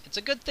parts. It's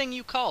a good thing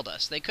you called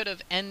us. That could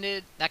have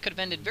ended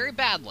very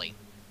badly.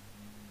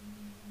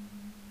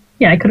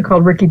 Yeah, I could have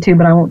called Ricky too,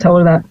 but I won't tell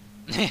her that.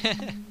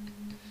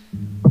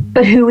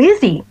 But who is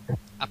he?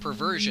 A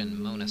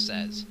perversion, Mona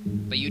says.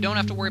 But you don't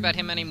have to worry about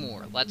him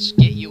anymore. Let's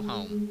get you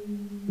home.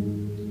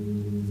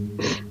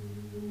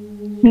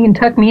 You can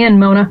tuck me in,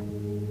 Mona.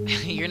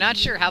 You're not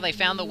sure how they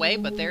found the way,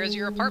 but there's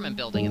your apartment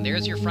building, and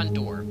there's your front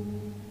door.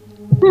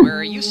 Where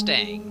are you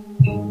staying?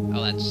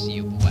 Oh, that's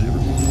you, whatever.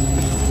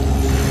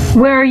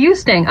 Where are you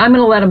staying? I'm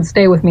gonna let him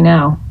stay with me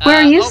now. Where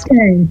are you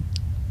staying?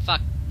 Fuck,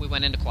 we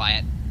went into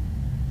quiet.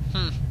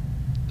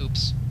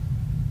 Oops.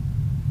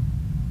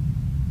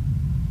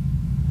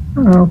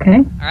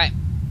 Okay. Alright.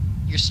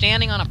 You're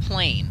standing on a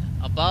plane.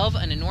 Above,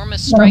 an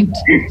enormous striped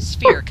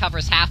sphere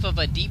covers half of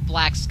a deep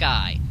black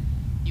sky.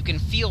 You can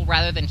feel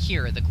rather than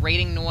hear the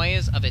grating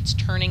noise of its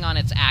turning on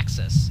its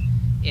axis.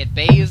 It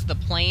bathes the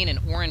plane in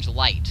orange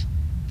light.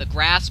 The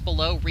grass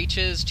below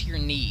reaches to your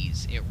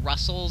knees. It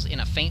rustles in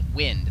a faint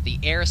wind. The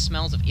air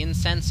smells of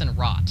incense and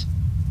rot.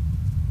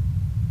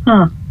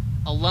 Huh.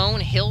 A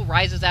lone hill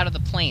rises out of the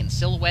plain,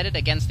 silhouetted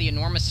against the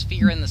enormous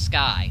sphere in the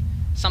sky.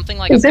 Something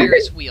like a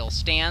Ferris wheel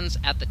stands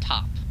at the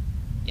top.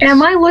 Yes.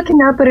 Am I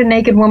looking up at a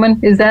naked woman?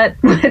 Is that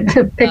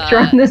the picture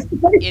on this?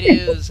 It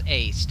is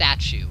a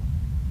statue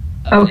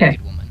of a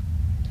naked woman.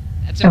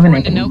 That's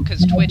important to note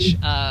because Twitch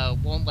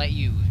won't let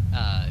you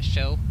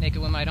show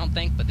naked women, I don't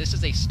think, but this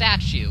is a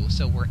statue,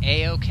 so we're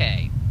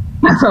A-okay.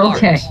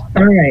 Okay.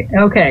 All right.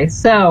 Okay.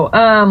 So,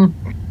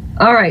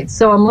 all right.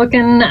 So I'm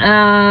looking.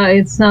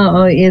 It's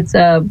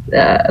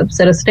a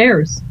set of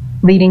stairs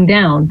leading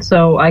down.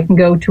 So I can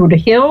go to the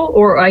hill,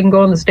 or I can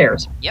go on the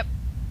stairs. Yep.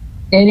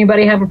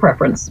 Anybody have a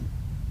preference?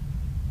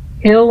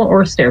 Hill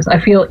or stairs? I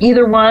feel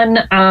either one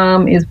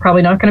is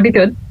probably not going to be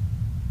good.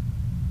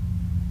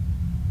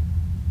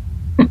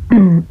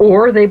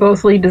 Or they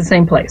both lead to the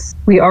same place.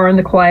 We are in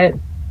the quiet,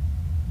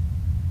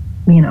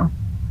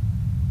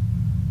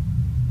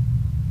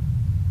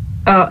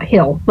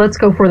 hill. Let's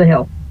go for the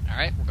hill.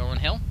 Alright, we're going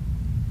hill.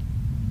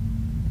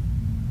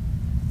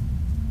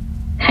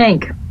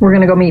 Hank. We're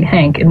going to go meet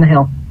Hank in the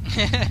hill.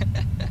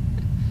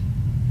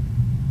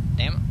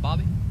 Damn it,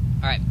 Bobby.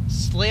 Alright,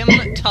 slim,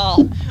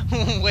 tall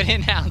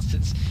wooden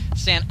houses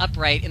stand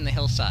upright in the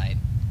hillside.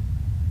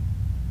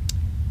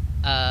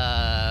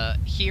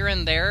 Here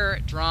and there,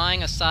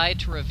 drawing aside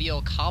to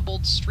reveal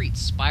cobbled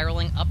streets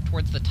spiraling up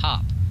towards the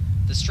top.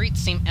 The streets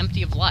seem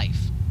empty of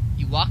life.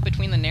 You walk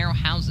between the narrow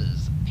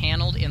houses,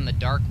 paneled in the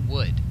dark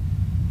wood.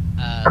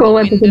 Cool,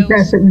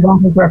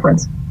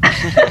 reference.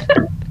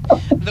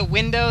 The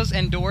windows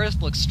and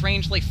doors look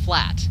strangely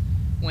flat.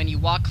 When you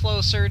walk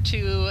closer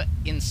to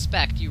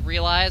inspect, you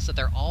realize that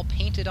they're all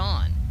painted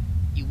on.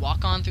 You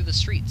walk on through the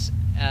streets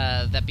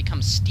that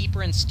become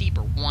steeper and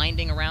steeper,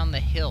 winding around the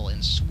hill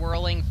in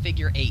swirling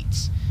figure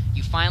eights.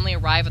 You finally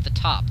arrive at the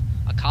top,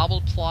 a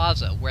cobbled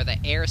plaza where the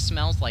air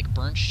smells like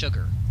burnt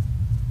sugar.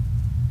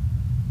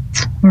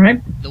 All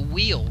right. The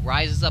wheel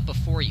rises up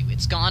before you,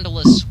 its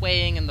gondola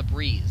swaying in the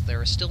breeze.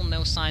 There are still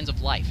no signs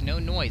of life, no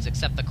noise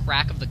except the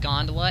crack of the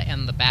gondola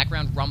and the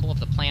background rumble of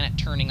the planet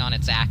turning on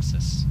its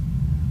axis.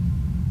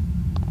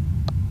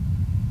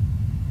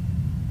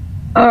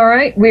 All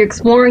right, we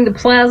exploring the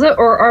plaza,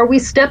 or are we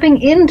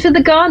stepping into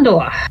the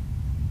gondola?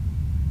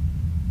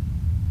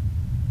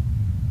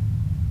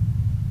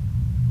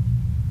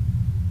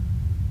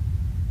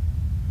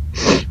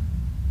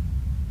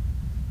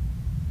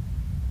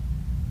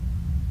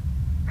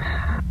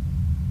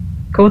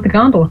 Go with the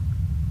gondola.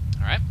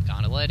 Alright,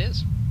 gondola it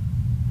is.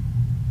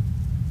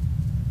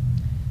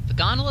 The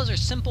gondolas are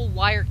simple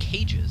wire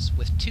cages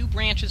with 2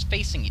 branches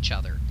facing each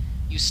other.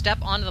 You step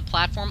onto the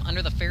platform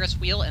under the Ferris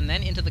wheel and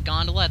then into the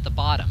gondola at the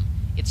bottom.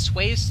 It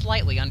sways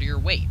slightly under your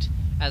weight.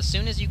 As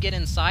soon as you get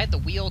inside, the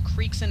wheel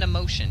creaks into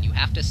motion. You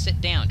have to sit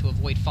down to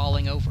avoid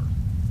falling over.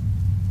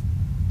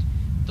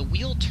 The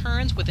wheel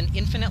turns with an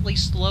infinitely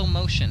slow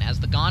motion. As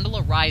the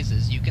gondola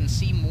rises, you can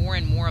see more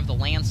and more of the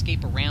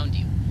landscape around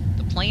you.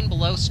 The plain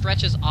below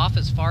stretches off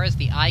as far as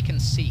the eye can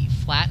see,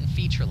 flat and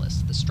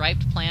featureless. The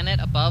striped planet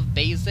above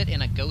bathes it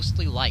in a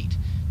ghostly light.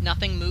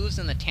 Nothing moves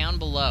in the town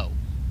below.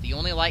 The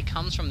only light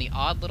comes from the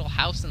odd little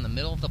house in the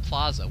middle of the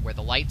plaza, where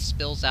the light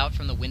spills out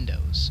from the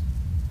windows.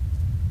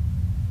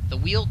 The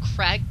wheel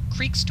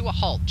creaks to a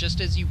halt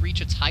just as you reach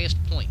its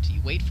highest point.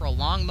 You wait for a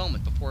long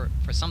moment for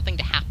something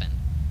to happen.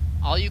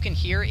 All you can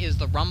hear is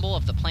the rumble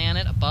of the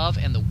planet above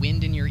and the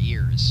wind in your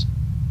ears.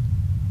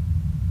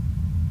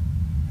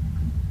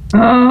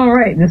 All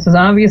right, this is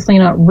obviously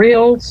not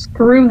real.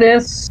 Screw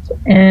this,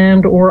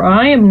 or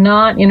I am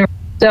not in a...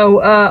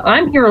 So,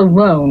 I'm here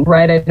alone,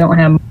 right? I don't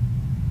have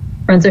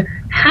friends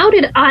there. How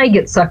did I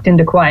get sucked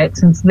into quiet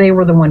since they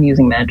were the one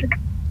using magic?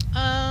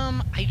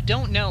 I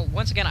don't know.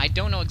 Once again, I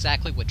don't know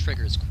exactly what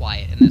triggers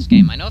quiet in this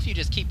game. I know if you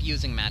just keep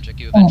using magic,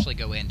 you eventually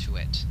go into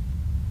it.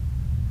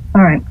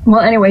 All right.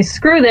 Well, anyway,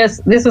 screw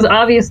this. This is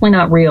obviously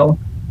not real.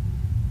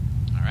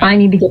 All right. I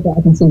need to get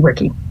back and see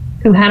Ricky,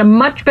 who had a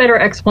much better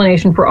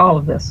explanation for all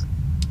of this.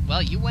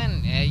 Well, you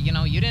went,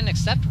 you didn't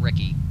accept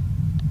Ricky.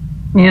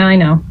 Yeah, I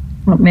know.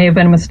 Well, it may have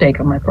been a mistake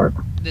on my part.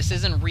 This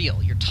isn't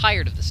real. You're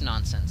tired of this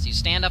nonsense. You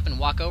stand up and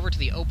walk over to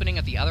the opening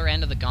at the other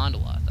end of the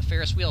gondola. The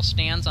Ferris wheel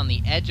stands on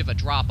the edge of a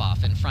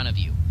drop-off in front of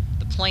you.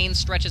 The plane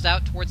stretches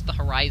out towards the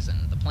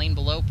horizon. The plane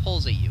below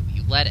pulls at you.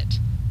 You let it.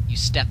 You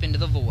step into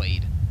the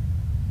void.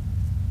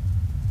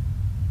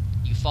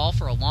 You fall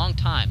for a long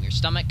time. Your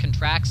stomach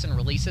contracts and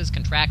releases,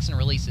 contracts and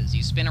releases.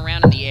 You spin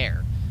around in the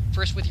air.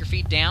 First with your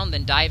feet down,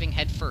 then diving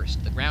head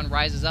first. The ground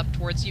rises up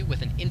towards you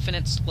with an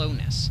infinite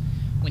slowness.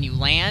 When you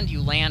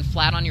land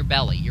flat on your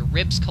belly. Your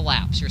ribs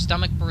collapse. Your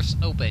stomach bursts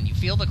open. You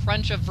feel the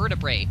crunch of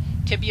vertebrae.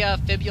 Tibia,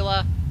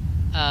 fibula,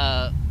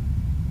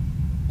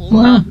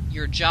 ulna.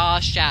 Your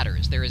jaw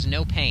shatters. There is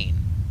no pain.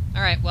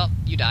 Alright, well,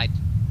 you died.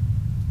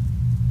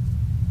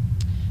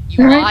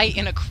 You lie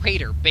in a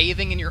crater,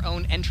 bathing in your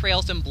own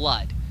entrails and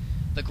blood.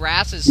 The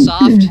grass is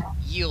soft,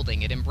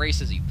 yielding. It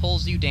embraces you,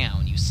 pulls you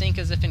down. You sink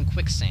as if in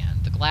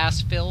quicksand. The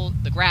grass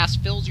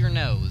fills your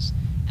nose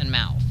and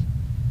mouth.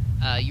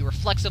 You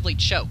reflexively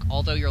choke,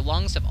 although your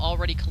lungs have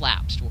already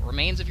collapsed. What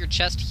remains of your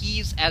chest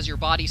heaves as your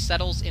body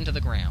settles into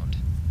the ground.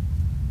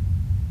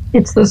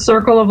 It's the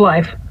circle of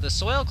life. The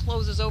soil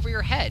closes over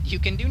your head. You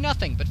can do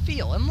nothing but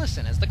feel and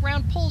listen as the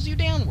ground pulls you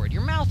downward.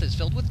 Your mouth is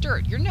filled with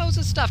dirt. Your nose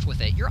is stuffed with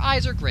it. Your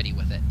eyes are gritty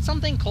with it.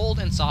 Something cold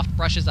and soft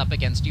brushes up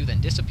against you,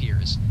 then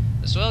disappears.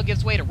 The soil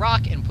gives way to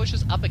rock and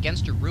pushes up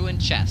against your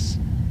ruined chest.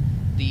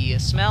 The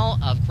smell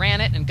of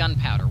granite and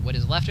gunpowder, what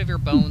is left of your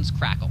bones,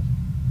 crackle.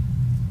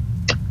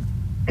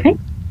 Okay.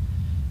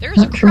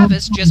 There's a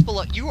crevice just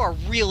below. You are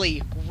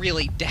really,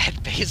 really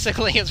dead,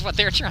 basically, is what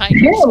they're trying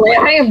to explain.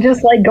 I am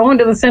just like going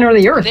to the center of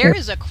the earth. There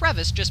is a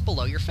crevice just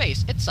below your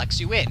face. It sucks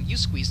you in. You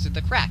squeeze through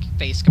the crack,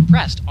 face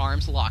compressed,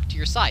 arms locked to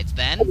your sides.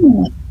 Then,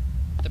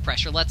 the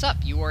pressure lets up.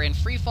 You are in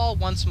free fall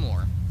once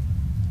more.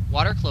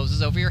 Water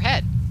closes over your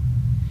head.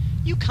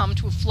 You come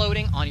to a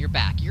floating on your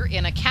back. You're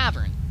in a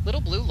cavern.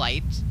 Little blue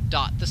lights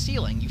dot the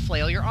ceiling. You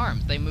flail your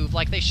arms. They move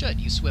like they should.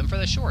 You swim for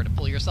the shore to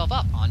pull yourself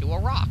up onto a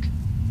rock.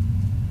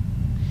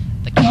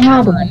 The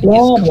cavern is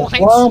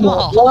quite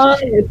small.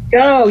 Let's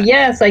go.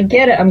 Yes, I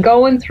get it. I'm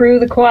going through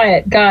the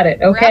quiet. Got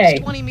it. Okay. Perhaps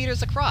 20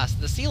 meters across,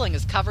 the ceiling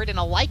is covered in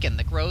a lichen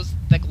that glows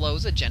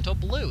a gentle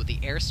blue. The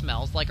air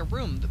smells like a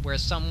room where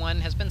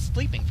someone has been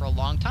sleeping for a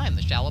long time.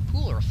 The shallow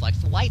pool reflects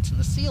the lights in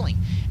the ceiling.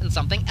 And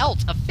something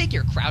else, a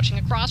figure crouching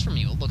across from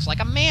you. It looks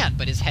like a man,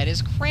 but his head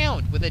is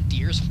crowned with a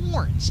deer's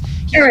horns.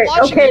 He's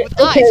watching you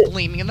with eyes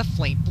gleaming in the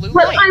faint blue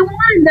light.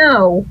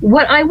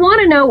 What I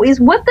want to know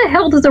is, what the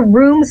hell does a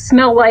room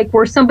smell like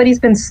where somebody's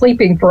been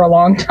sleeping for a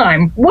long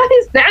time? What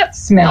is that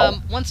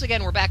smell? Once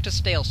again, we're back to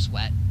stale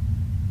sweat.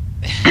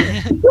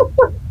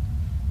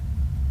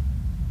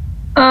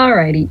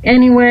 Alrighty.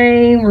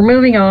 Anyway, we're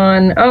moving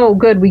on. Oh,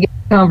 good. We get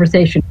a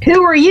conversation.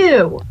 Who are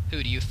you?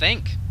 Who do you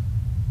think?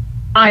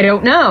 I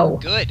don't know.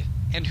 Good.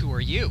 And who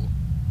are you?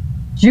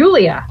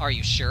 Julia. Are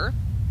you sure?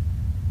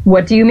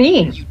 What do you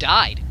mean? You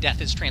died. Death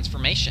is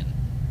transformation.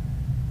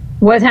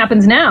 What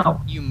happens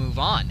now? You move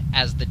on,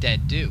 as the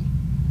dead do.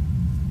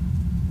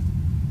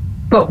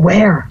 But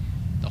where?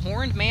 The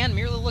horned man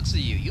merely looks at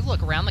you. You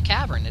look around the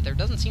cavern, and there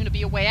doesn't seem to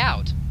be a way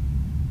out.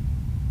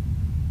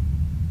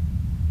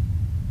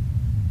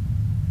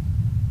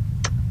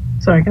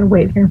 Sorry, I gotta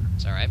wait here.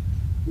 It's alright.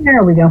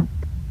 There we go.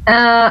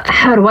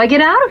 How do I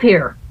get out of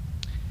here?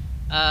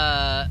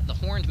 The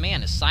horned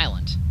man is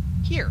silent.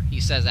 Here, he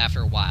says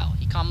after a while.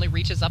 He calmly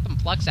reaches up and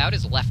plucks out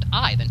his left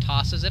eye, then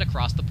tosses it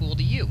across the pool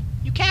to you.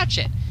 You catch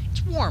it.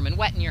 It's warm and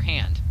wet in your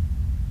hand.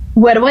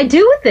 What do I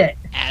do with it?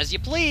 As you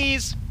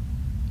please.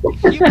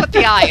 You put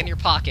the eye in your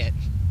pocket.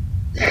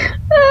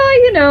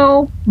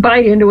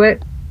 Bite into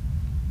it.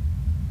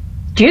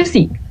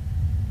 Juicy.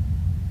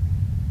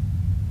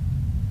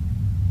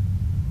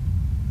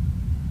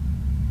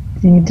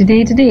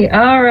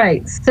 All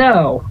right,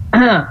 so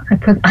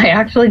I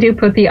actually do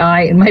put the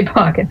eye in my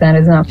pocket. That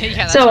is enough. Yeah,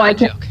 that's so not I a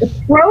can joke.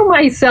 throw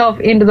myself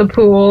into the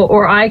pool,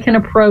 or I can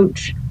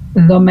approach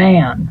the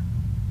man,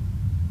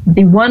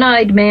 the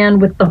one-eyed man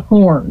with the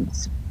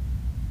horns.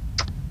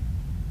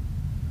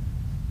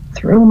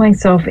 Throw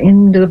myself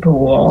into the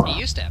pool.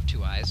 He used to have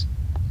 2 eyes.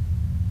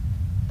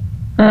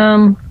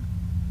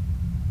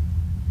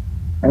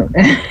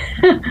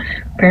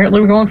 Apparently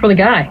we're going for the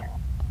guy.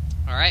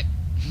 All right,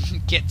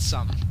 get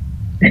some.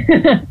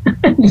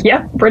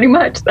 Yeah, pretty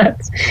much.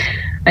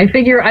 I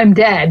figure I'm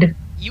dead.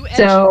 You edge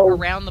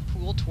around the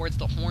pool towards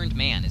the horned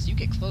man. As you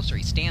get closer,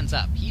 he stands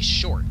up. He's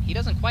short. He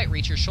doesn't quite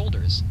reach your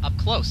shoulders. Up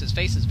close, his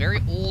face is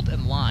very old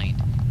and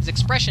lined. His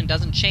expression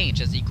doesn't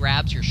change as he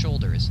grabs your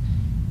shoulders,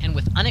 and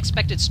with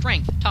unexpected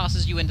strength,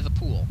 tosses you into the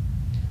pool.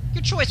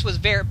 Your choice was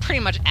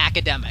pretty much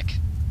academic.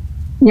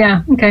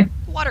 Yeah, okay.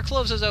 The water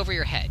closes over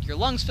your head. Your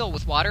lungs fill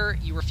with water.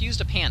 You refuse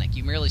to panic.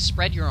 You merely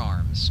spread your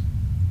arms.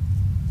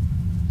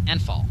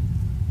 And fall.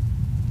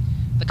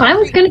 I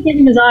was going to give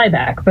him his eye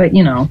back, but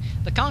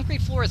The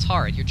concrete floor is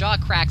hard. Your jaw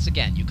cracks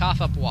again. You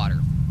cough up water.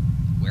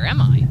 Where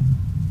am I?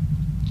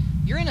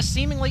 You're in a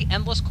seemingly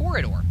endless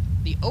corridor.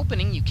 The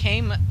opening you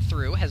came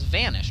through has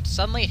vanished.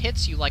 Suddenly it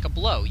hits you like a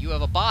blow. You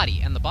have a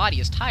body, and the body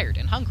is tired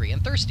and hungry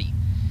and thirsty.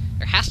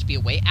 There has to be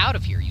a way out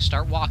of here. You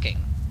start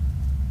walking.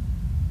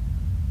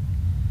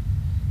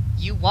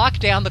 You walk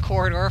down the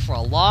corridor for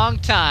a long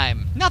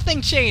time.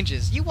 Nothing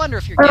changes. You wonder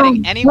if you're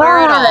getting anywhere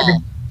at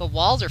all. The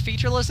walls are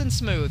featureless and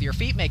smooth. Your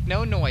feet make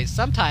no noise.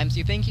 Sometimes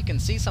you think you can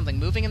see something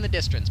moving in the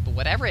distance, but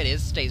whatever it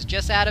is stays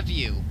just out of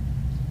view.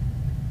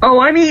 Oh,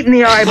 I'm eating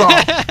the eyeball.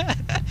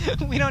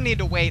 We don't need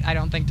to wait, I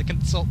don't think, to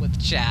consult with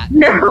chat.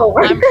 No,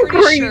 I'm pretty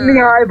sure eating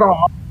the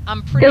eyeball.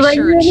 I'm pretty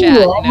sure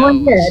chat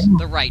knows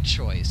the right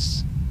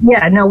choice.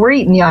 Yeah, no, we're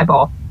eating the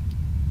eyeball.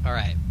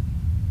 Alright.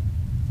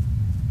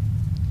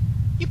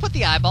 You put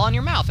the eyeball in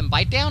your mouth and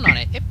bite down on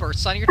it. It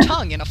bursts on your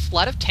tongue in a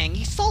flood of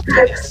tangy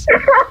saltiness.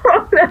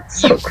 That's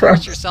so You force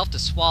gross. yourself to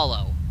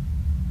swallow.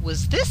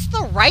 Was this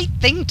the right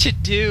thing to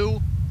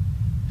do?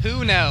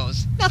 Who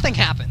knows? Nothing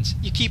happens.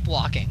 You keep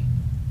walking.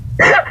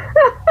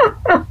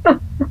 I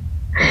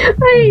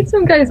ate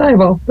some guy's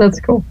eyeball.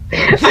 That's cool.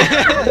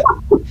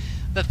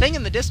 The thing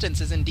in the distance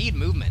is indeed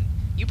movement.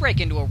 You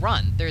break into a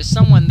run. There is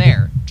someone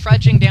there,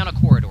 trudging down a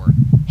corridor.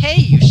 Hey,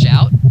 you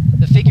shout.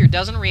 The figure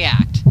doesn't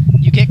react.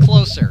 You get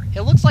closer.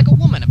 It looks like a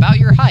woman about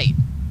your height.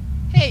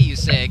 Hey, you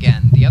say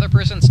again. The other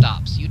person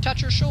stops. You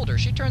touch her shoulder.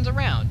 She turns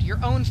around. Your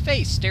own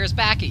face stares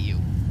back at you.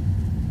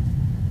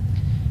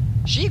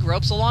 She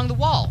gropes along the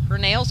wall. Her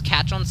nails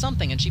catch on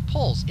something and she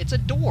pulls. It's a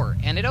door,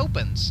 and it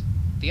opens.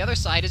 The other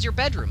side is your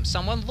bedroom.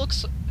 Someone who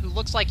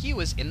looks like you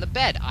is in the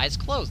bed, eyes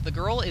closed. The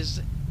girl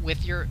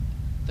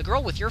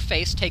with your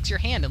face takes your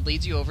hand and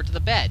leads you over to the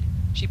bed.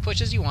 She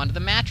pushes you onto the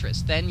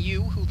mattress. Then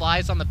you, who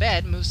lies on the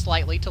bed, moves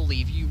slightly to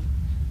leave you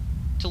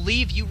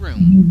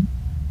room.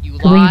 You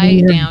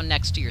lie down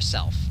next to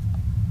yourself.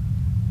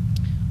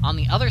 On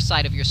the other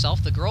side of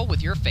yourself, the girl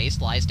with your face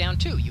lies down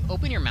too. You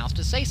open your mouth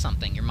to say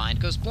something. Your mind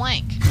goes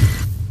blank.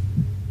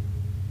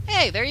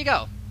 Hey, there you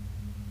go.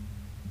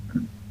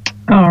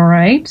 All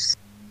right.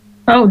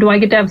 Oh, do I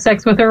get to have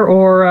sex with her,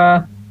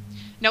 or...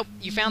 Nope,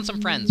 you found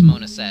some friends,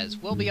 Mona says.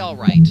 We'll be all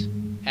right.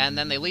 And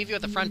then they leave you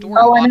at the front door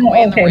and walk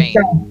away in the rain.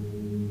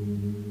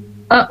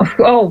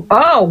 So...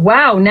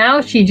 wow.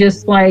 Now she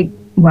just,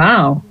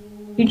 wow.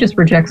 She just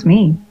rejects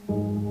me.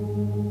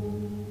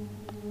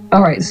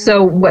 All right,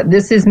 so what,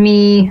 this is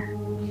me...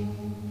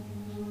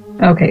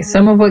 Okay,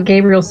 some of what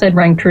Gabriel said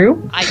rang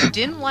true. I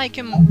didn't like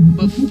him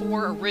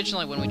before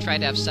originally when we tried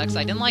to have sex.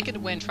 I didn't like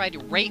it when he tried to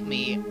rape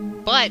me.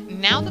 But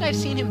now that I've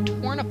seen him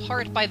torn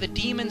apart by the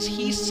demons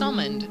he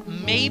summoned,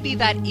 maybe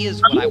that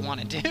is what I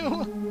want to do.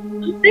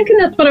 I'm thinking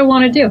that's what I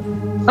want to do.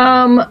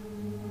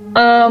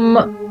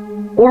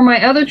 Or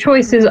my other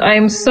choice is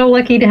I'm so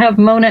lucky to have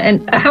Mona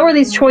and... How are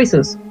these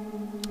choices?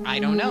 I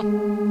don't know.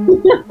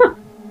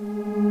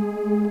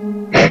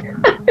 I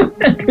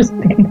don't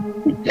understand.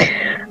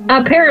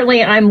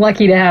 Apparently, I'm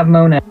lucky to have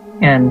Mona,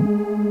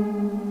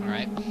 and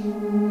Alright.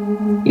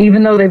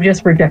 even though they've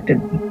just rejected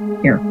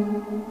me here.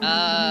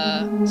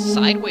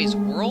 Sideways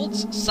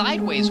worlds?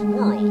 Sideways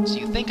worlds.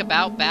 You think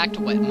about back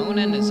to what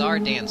Mona and Nazar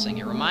dancing.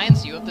 It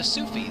reminds you of the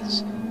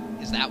Sufis.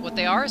 Is that what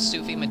they are?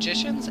 Sufi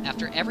magicians?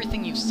 After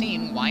everything you've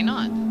seen, why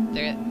not?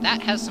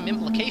 That has some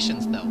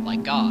implications, though,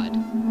 like God.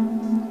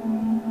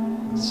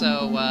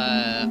 So,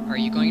 are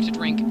you going to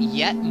drink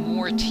yet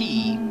more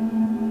tea,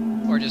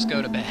 or just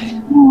go to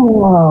bed?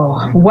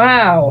 Oh,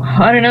 wow.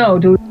 I don't know,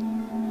 dude.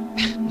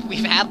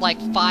 We've had like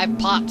 5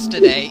 pots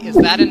today. Is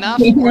that enough,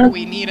 or do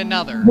we need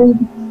another?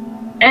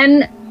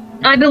 And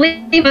I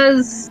believe it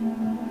was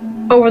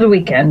over the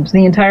weekend,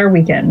 the entire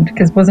weekend,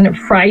 because wasn't it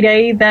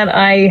Friday that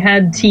I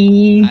had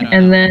tea,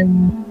 and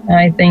then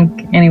I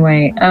think,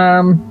 anyway,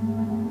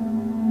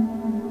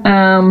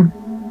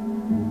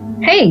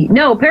 hey,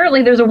 no,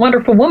 apparently there's a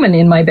wonderful woman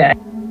in my bed,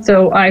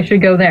 so I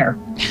should go there.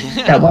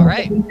 That All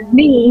right.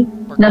 Me.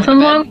 We're going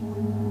to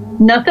bed.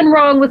 Nothing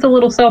wrong with a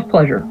little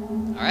self-pleasure.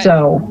 All right.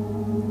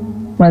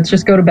 So, let's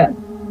just go to bed.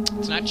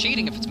 It's not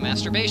cheating if it's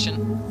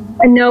masturbation.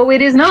 No,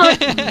 it is not.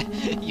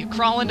 You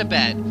crawl into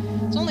bed.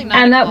 It's only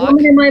 9 And that o'clock.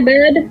 woman in my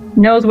bed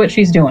knows what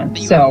she's doing. But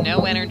you So have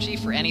no energy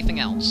for anything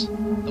else.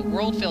 The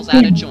world feels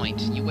out of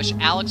joint. You wish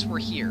Alex were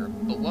here,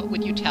 but what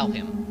would you tell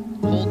him?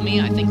 Hold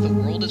me, I think the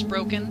world is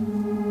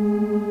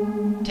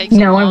broken. Takes a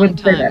No, I long wouldn't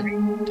say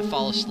time to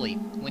fall asleep.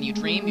 When you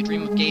dream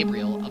of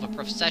Gabriel, of a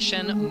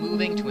procession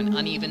moving to an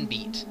uneven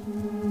beat.